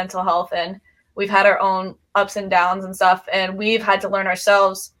area of mental health, and we've had our own ups and downs and stuff, and we've had to learn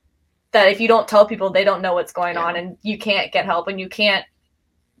ourselves that if you don't tell people, they don't know what's going on, and you can't get help, and you can't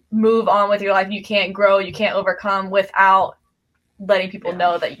move on with your life, you can't grow, you can't overcome without letting people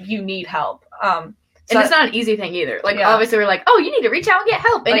know that you need help. And it's not an easy thing either. Like, obviously, we're like, oh, you need to reach out and get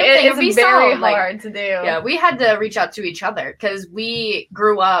help. And like, it's very hard to do. Yeah, we had to reach out to each other because we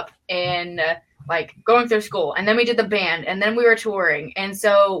grew up in, like, going through school. And then we did the band. And then we were touring. And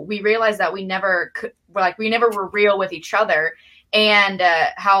so we realized that we never were real with each other. And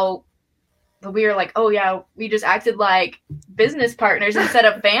how we were like, oh, yeah, we just acted like business partners instead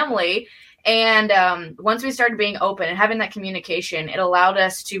of family. And once we started being open and having that communication, it allowed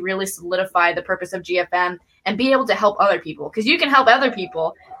us to really solidify the purpose of GFM and be able to help other people. Because you can help other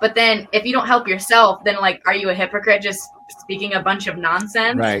people, but then if you don't help yourself, then like, are you a hypocrite just speaking a bunch of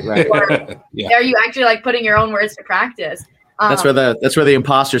nonsense? Right. Or are you actually like putting your own words to practice? That's where the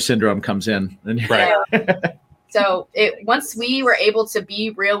imposter syndrome comes in. Right. So once we were able to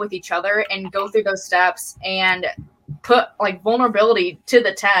be real with each other and go through those steps and put like vulnerability to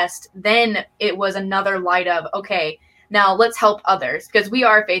the test, then it was another light of, okay, now let's help others, because we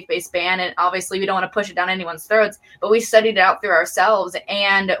are a faith-based band and obviously we don't want to push it down anyone's throats, but we studied it out through ourselves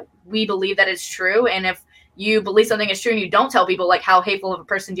and we believe that it's true. And if you believe something is true and you don't tell people, like, how hateful of a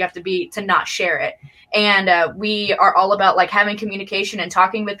person do you have to be to not share it? And we are all about like having communication and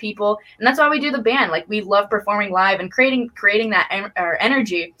talking with people, and that's why we do the band. Like, we love performing live and creating that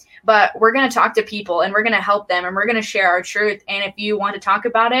energy. But we're going to talk to people and we're going to help them and we're going to share our truth. And if you want to talk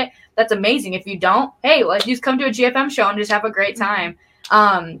about it, that's amazing. If you don't, hey, let's just come to a GFM show and just have a great time.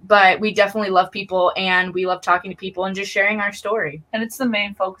 But we definitely love people and we love talking to people and just sharing our story. And it's the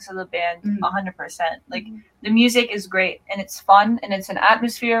main focus of the band, 100%. Like, the music is great and it's fun and it's an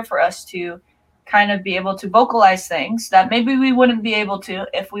atmosphere for us to kind of be able to vocalize things that maybe we wouldn't be able to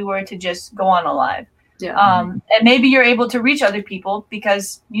if we were to just go on a live. Yeah. And maybe you're able to reach other people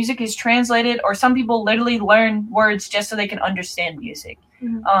because music is translated, or some people literally learn words just so they can understand music.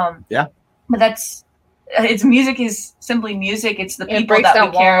 But it's music is simply music. It's the It people breaks that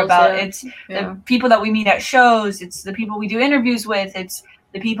we down care walls, about. yeah. It's Yeah. the people that we meet at shows. It's the people we do interviews with. It's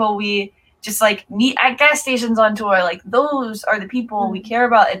the people we just like meet at gas stations on tour. Like those are the people we care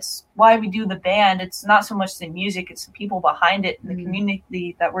about. It's why we do the band. It's not so much the music, it's the people behind it and the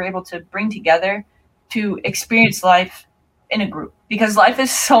community that we're able to bring together to experience life in a group. Because life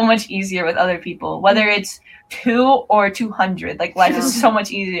is so much easier with other people, whether it's 2 or 200. Like life is so much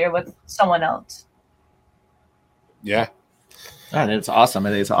easier with someone else. Yeah. And it's awesome.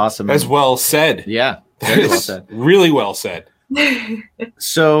 I think it's awesome. As well said. Yeah. Very well said. Really well said.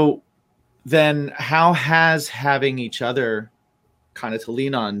 So then how has having each other kind of to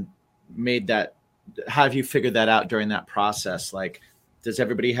lean on made that, how have you figured that out during that process? Like, does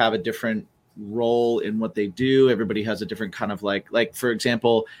everybody have a different role in what they do? Everybody has a different kind of like for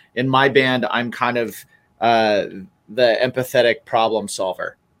example, in my band, I'm kind of the empathetic problem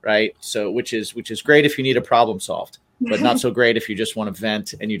solver, right? So which is great if you need a problem solved, but not so great if you just want to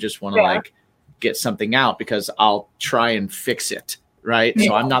vent and you just want to like get something out, because I'll try and fix it. Right.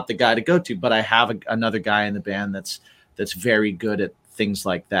 So I'm not the guy to go to, but I have another guy in the band that's very good at things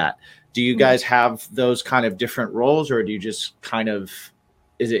like that. Do you guys have those kind of different roles, or do you just kind of,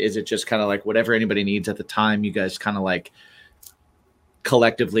 is it just kind of like whatever anybody needs at the time, you guys kind of like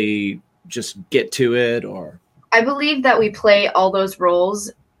collectively just get to it? Or I believe that we play all those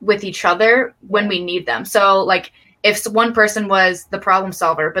roles with each other when we need them. So like if one person was the problem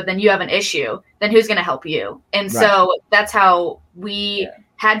solver, but then you have an issue, then who's going to help you? And so that's how we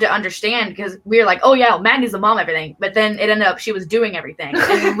had to understand, because we were like, oh yeah, Maddie's the mom, everything. But then it ended up, she was doing everything.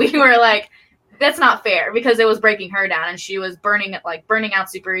 And we were like, that's not fair, because it was breaking her down and she was burning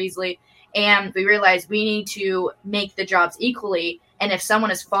out super easily. And we realized we need to make the jobs equally. And if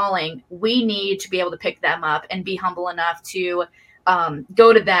someone is falling, we need to be able to pick them up and be humble enough to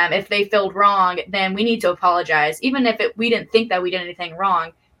go to them. If they felt wrong, then we need to apologize. Even if we didn't think that we did anything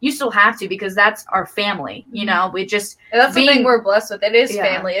wrong, you still have to, because that's our family. You know, we just, And that's the thing we're blessed with. It is Yeah.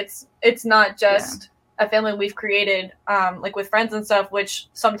 family. It's not just a family we've created, like with friends and stuff, which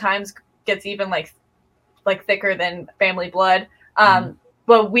sometimes gets even like thicker than family blood.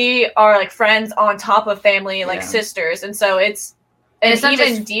 But we are like friends on top of family, like sisters, and so it's And an it's not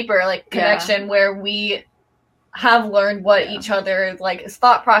even just- deeper like connection where we have learned what each other like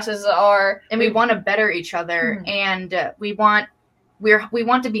thought processes are, and we want to better each other, and we want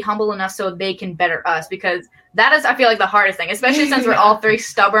to be humble enough so they can better us, because that is, I feel like, the hardest thing, especially since we're all three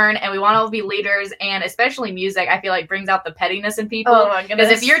stubborn and we want to be leaders, and especially music, I feel like brings out the pettiness in people. Oh my goodness.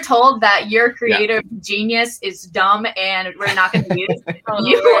 Because if you're told that your creative genius is dumb and we're not going to use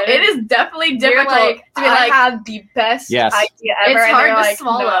it is definitely difficult like, to be I like, have the best idea ever. it's and hard they're to like,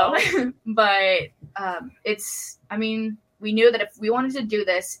 swallow. no. But we knew that if we wanted to do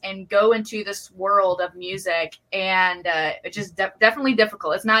this and go into this world of music, and it's just definitely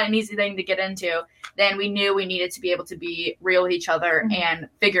difficult, it's not an easy thing to get into, then we knew we needed to be able to be real with each other and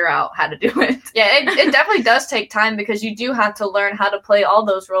figure out how to do it. Yeah, it definitely does take time, because you do have to learn how to play all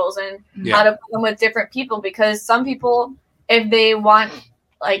those roles and how to play them with different people, because some people, if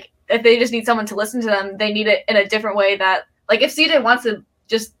they just need someone to listen to them, they need it in a different way. That, like, if CJ wants to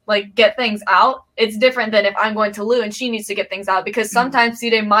just like get things out, it's different than if I'm going to Lou and she needs to get things out, because sometimes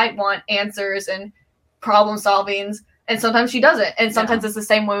CJ might want answers and problem solvings, and sometimes she doesn't, and sometimes it's the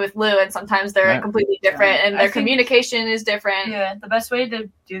same way with Lou, and sometimes they're completely different, and I their think- communication is different. Yeah, the best way to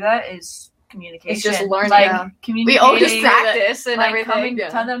do that is communication. It's just learning. Like communicating. We always practice and like, everything. Coming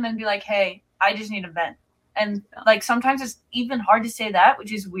to them and be like, "Hey, I just need a vent." And like sometimes it's even hard to say that,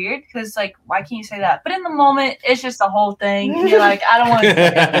 which is weird, because like, why can't you say that? But in the moment, it's just the whole thing. And you're like, I don't want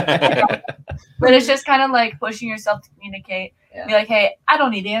to. But it's just kind of like pushing yourself to communicate. Be like, hey, I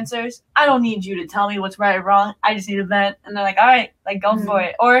don't need answers. I don't need you to tell me what's right or wrong. I just need a vent. And they're like, all right, like go for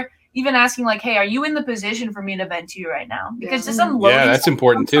it. Or even asking like, hey, are you in the position for me to vent to you right now? Because just unloading. Yeah, that's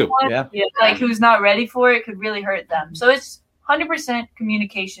important too. Yeah. Like who's not ready for it could really hurt them. So it's 100%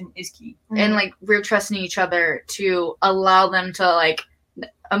 communication is key. And like we're trusting each other to allow them to like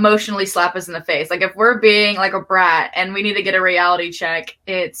emotionally slap us in the face. Like if we're being like a brat and we need to get a reality check,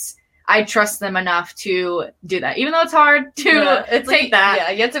 I trust them enough to do that, even though it's hard to it's take like, that. Yeah,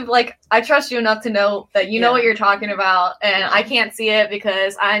 you have to like, I trust you enough to know that you know what you're talking about, and I can't see it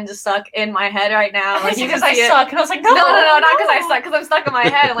because I'm just stuck in my head right now. Like, Because can I see it. suck. And I was like, No, not because I suck, because I'm stuck in my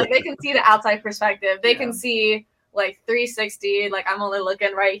head. And like they can see the outside perspective. They can see like 360. Like I'm only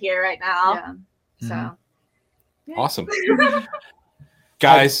looking right here, right now. So awesome.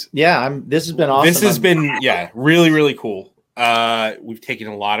 Guys, this has been awesome. This has been really, really cool. We've taken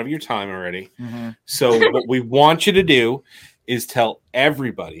a lot of your time already. So what we want you to do is tell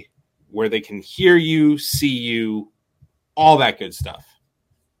everybody where they can hear you, see you, all that good stuff.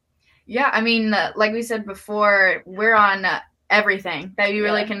 Yeah, I mean, like we said before, we're on everything that you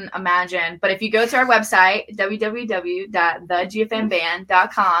really can imagine. But if you go to our website,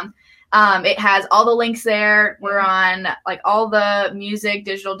 www.thegfmband.com, it has all the links there. We're on like all the music,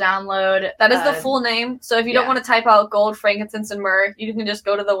 digital download. That is the full name. So if you don't want to type out gold, frankincense, and myrrh, you can just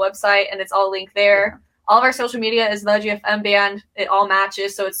go to the website and it's all linked there. All of our social media is the GFM Band. It all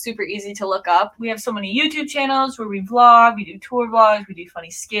matches, so it's super easy to look up. We have so many YouTube channels where we vlog, we do tour vlogs, we do funny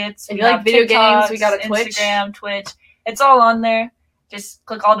skits. If We you like have video TikToks, games, we got a Twitch. Instagram, Twitch. It's all on there. Just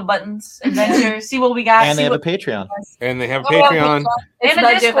click all the buttons, adventure, see what we got. And see they have a what- Patreon. And they have Oh, yeah, Patreon. It's And the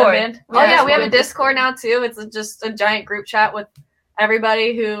a GFM Discord. Band. Oh yeah, we have a Discord now too. It's just a giant group chat with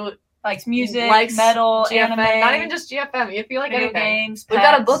everybody who likes music, likes metal, GFM. anime, Not even just GFM. If you like video anything, games, we've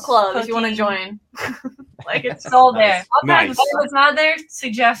got a pets, book club if you want to cooking. join. Like it's all there. Nice. If it's not there,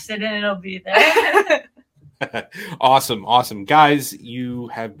 suggest it and it'll be there. Awesome. Guys, you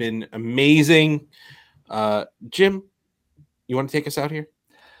have been amazing. Jim, you want to take us out here?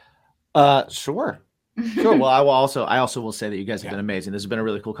 Sure. Well, I also will say that you guys have been amazing. This has been a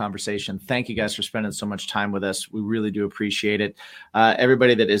really cool conversation. Thank you guys for spending so much time with us. We really do appreciate it.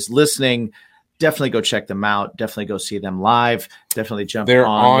 Everybody that is listening, definitely go check them out. Definitely go see them live. Definitely jump They're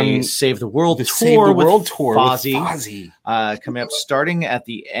on the on Save the World the tour Save the with World tour with Fozzy. Fozzy. Coming up starting at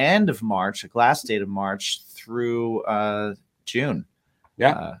the end of March, like last date of March through June.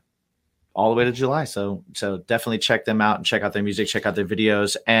 Yeah. All the way to July. So definitely check them out and check out their music, check out their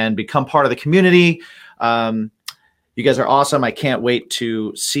videos, and become part of the community. You guys are awesome. I can't wait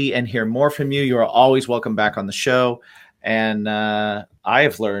to see and hear more from you. You are always welcome back on the show. And I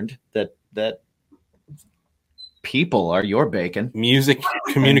have learned that people are your bacon. Music,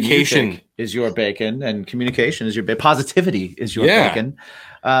 communication Music is your bacon, and communication is your bacon. Positivity is your Yeah. bacon.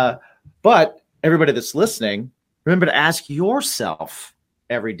 But everybody that's listening, remember to ask yourself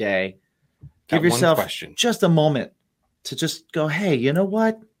every day, give That one yourself question. just a moment to just go, hey, you know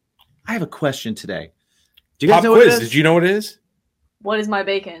what? I have a question today. Do you guys Pop know what quiz. it is? Did you know what it is? What is my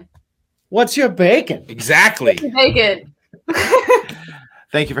bacon? What's your bacon? Exactly. Bacon.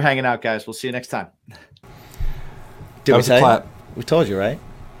 Thank you for hanging out, guys. We'll see you next time. That was a clap. We told you, right?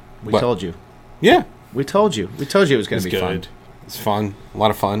 We What? told you. Yeah. We told you. We told you it was going It's to be good. fun. It's fun. A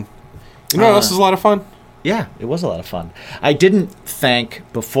lot of fun. You know what else is a lot of fun? Yeah, it was a lot of fun. I didn't thank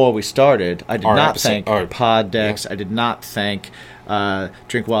before we started. I did Our not episode- thank our- Poddex. I did not thank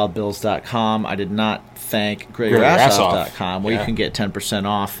drinkwildbills.com. I did not thank Grill Your Ass Off. grillyourassoff.com, where Yeah. you can get 10%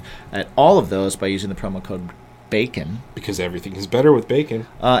 off at all of those by using the promo code BACON. Because everything is better with bacon.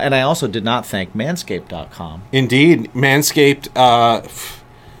 And I also did not thank manscaped.com. Indeed. Manscaped.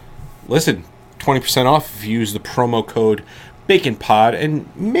 Listen, 20% off if you use the promo code BaconPod and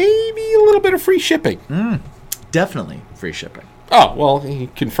maybe a little bit of free shipping. Definitely free shipping. Oh, well, he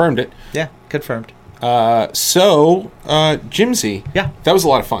confirmed it. Yeah, confirmed. So, Jimsy. Yeah. That was a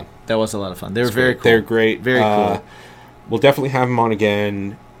lot of fun. That was a lot of fun. They were very cool. They're great. Very cool. We'll definitely have them on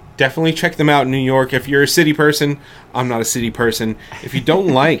again. Definitely check them out in New York. If you're a city person, I'm not a city person. If you don't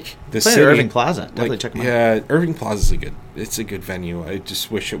like the Play at city, Irving Plaza. Definitely check 'em out. Yeah, Irving Plaza is it's a good venue. I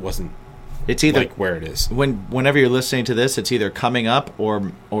just wish it wasn't. It's either like where it is. Whenever you're listening to this, it's either coming up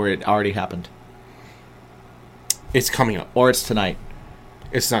or it already happened. It's coming up, or it's tonight.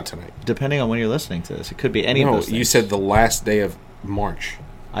 It's not tonight. Depending on when you're listening to this, it could be any of No, those things. you said the last day of March.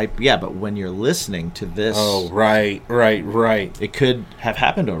 Yeah, but when you're listening to this, Oh, right. It could have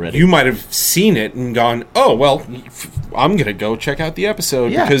happened already. You might have seen it and gone, "Oh, well, I'm gonna go check out the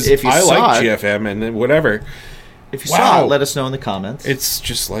episode Yeah, because if you I saw like it- GFM and then whatever." If you saw it, let us know in the comments. It's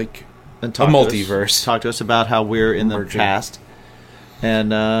just like And a talk to us. multiverse. Talk to us about how we're in the Merging. past.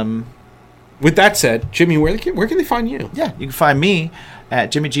 And with that said, Jimmy, where can they find you? Yeah, you can find me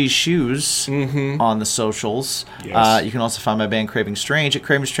at Jimmy G's Shoes on the socials. Yes. You can also find my band Craving Strange at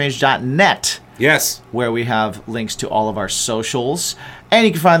cravingstrange.net. Yes. Where we have links to all of our socials. And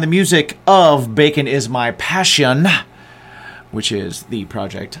you can find the music of Bacon Is My Passion, which is the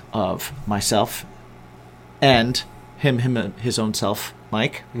project of myself and his own self,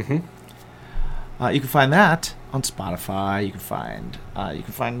 Mike. Mm-hmm. You can find that on Spotify. You can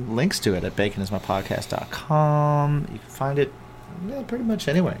find links to it at baconismypodcast.com. You can find it pretty much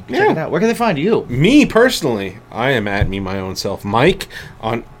anywhere. Check it out. Where can they find you? Me personally, I am at Me My Own Self Mike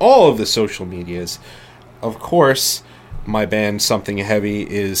on all of the social medias. Of course, my band Something Heavy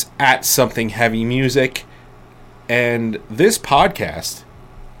is at Something Heavy Music, and this podcast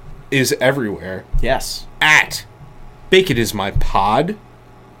is everywhere. Yes. At Bacon Is My Pod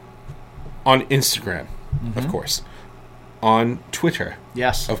on Instagram, of course. on Twitter.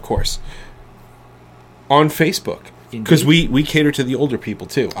 Yes. Of course. On Facebook. Because we cater to the older people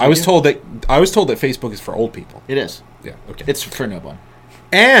too. I was told that Facebook is for old people. It is. Yeah, okay. It's for no one.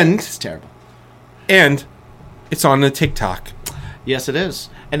 And it's terrible. And it's on the TikTok. Yes, it is.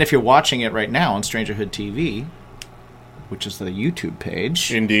 And if you're watching it right now on Strangerhood TV, which is the YouTube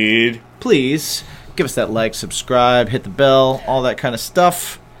page, indeed, please give us that like, subscribe, hit the bell, all that kind of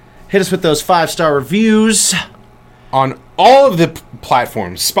stuff. Hit us with those 5-star reviews on all of the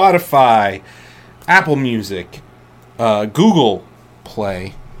platforms: Spotify, Apple Music, Google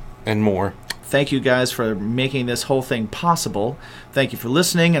Play, and more. Thank you guys for making this whole thing possible. Thank you for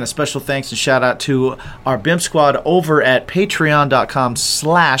listening, and a special thanks and shout out to our BIM squad over at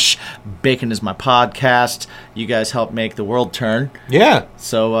patreon.com/baconismypodcast. You guys help make the world turn. Yeah.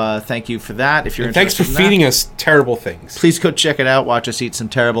 So thank you for that. If you're and thanks for feeding us terrible things. Please go check it out. Watch us eat some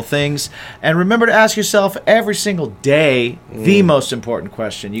terrible things. And remember to ask yourself every single day the most important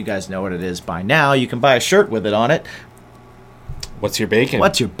question. You guys know what it is by now. You can buy a shirt with it on it. What's your bacon?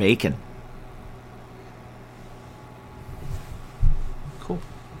 What's your bacon?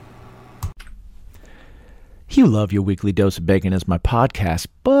 You love your weekly dose of bacon as my podcast,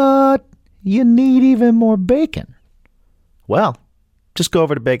 but you need even more bacon. Well, just go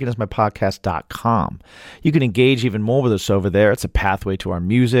over to baconismypodcast.com. You can engage even more with us over there. It's a pathway to our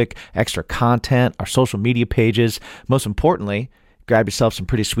music, extra content, our social media pages. Most importantly, grab yourself some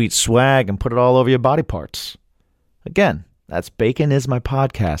pretty sweet swag and put it all over your body parts. Again, that's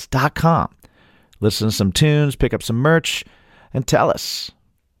baconismypodcast.com. Listen to some tunes, pick up some merch, and tell us,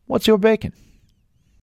 what's your bacon?